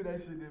happened. He knew that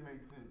shit didn't make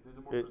sense. There's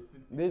a more It- percentage.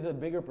 There's a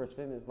bigger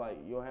percentage. Like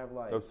you'll have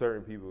like Of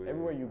certain people. Yeah.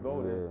 everywhere you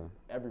go, there's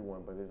Yeah.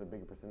 everyone, but there's a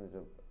bigger percentage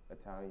of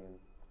Italians,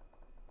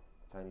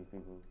 Chinese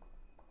people.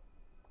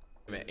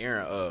 Man,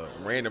 Aaron,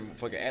 random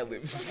fucking ad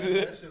libs.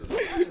 That shit was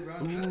fire,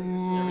 bro.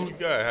 You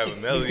gotta have a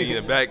melody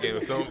in the back end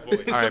or something.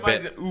 All right,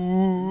 bet.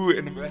 Ooh,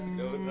 in the back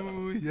the whole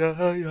time.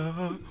 Yeah,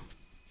 yeah.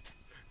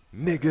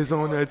 Niggas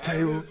on the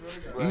table.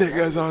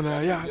 Niggas on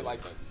the yacht. Get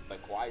like the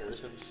choir or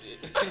some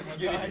shit.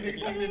 Niggas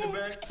singing in the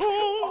back.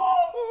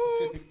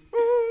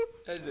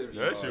 That shit be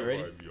That hard. shit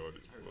Ready? might be on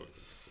this fuck.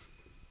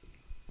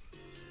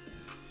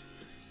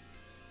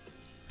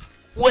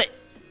 What?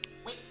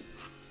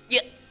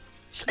 Yeah.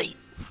 Slate.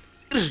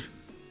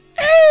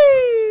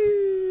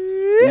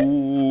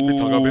 Big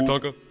talker, big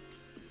talker.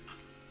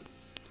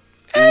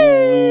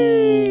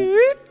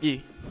 Yeah,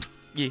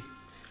 yeah.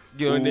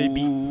 Get on they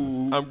beat.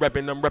 I'm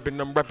rapping, I'm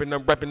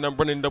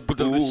running up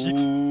with all the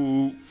sheets.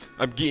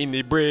 I'm getting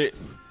it bread.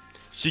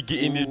 She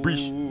getting this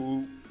breach.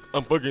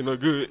 I'm fucking her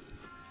good.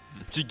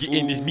 She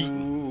getting this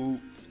meat.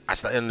 I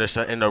start in the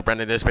sun in the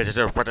running this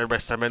bitch for the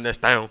rest of this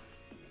down.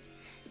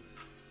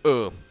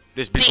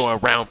 This be going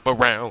round for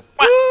round.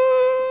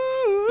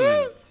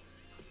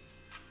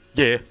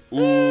 Yeah. Ooh.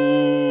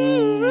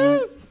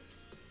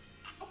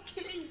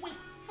 Okay, wait.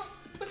 Fuck,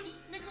 pussy,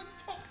 nigga,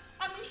 talk.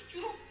 I may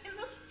shoot him in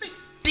the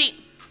face. Dick.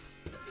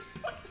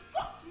 What the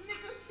fuck,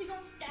 nigga? He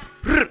gon'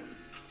 die.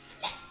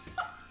 Slap,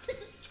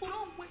 take it to him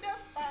with that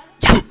fire.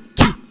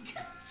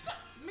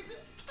 Nigga,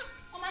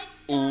 oh my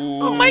God.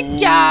 Oh my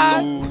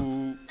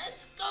God.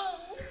 Let's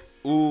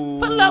go. Ooh.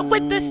 Pull up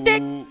with the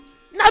stick,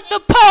 not the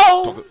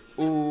pole.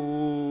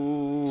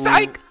 Ooh.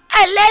 Psych,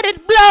 I let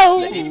it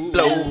blow.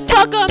 Blow.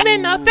 Fuck 'em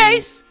in the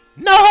face,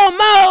 no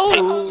homo.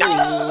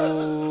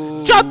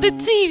 Drop the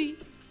TV.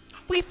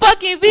 We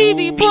fucking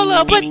VV. Pull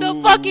up with the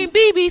fucking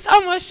BBs.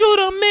 I'ma shoot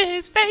him in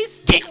his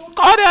face.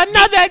 Caught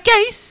another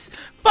case.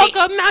 Fuck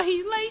up, now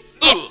he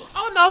laced.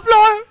 On the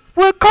floor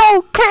with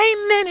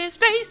cocaine in his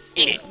face.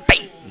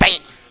 Bang, bang.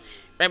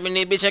 Rapping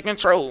that bitch I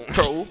control.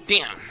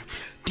 Damn.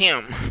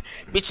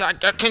 Bitch I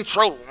got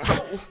control.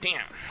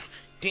 Damn.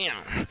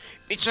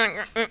 Bitch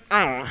I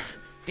got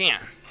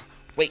damn.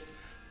 Wait.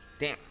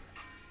 Damn.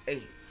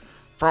 Hey.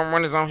 Front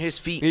runners on his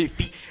feet.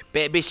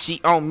 Bad bitch she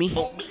on me.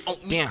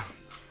 Damn.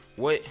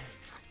 What?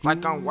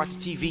 Like I'm watching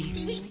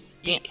TV.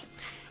 Yeah.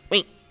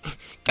 Wait.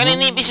 Got a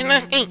name bitch in the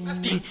skate.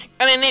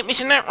 Got a name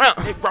bitch in that round.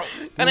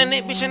 Got a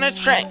name bitch in the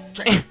track.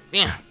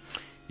 Damn.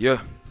 Yeah.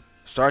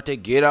 Start to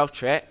get off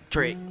track.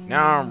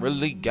 Now I'm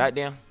really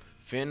goddamn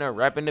finna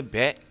rap in the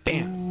back.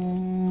 Damn.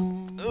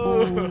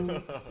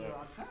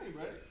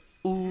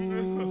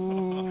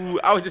 Ooh.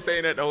 I was just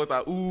saying that the whole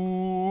time.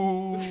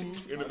 Ooh.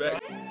 In the back.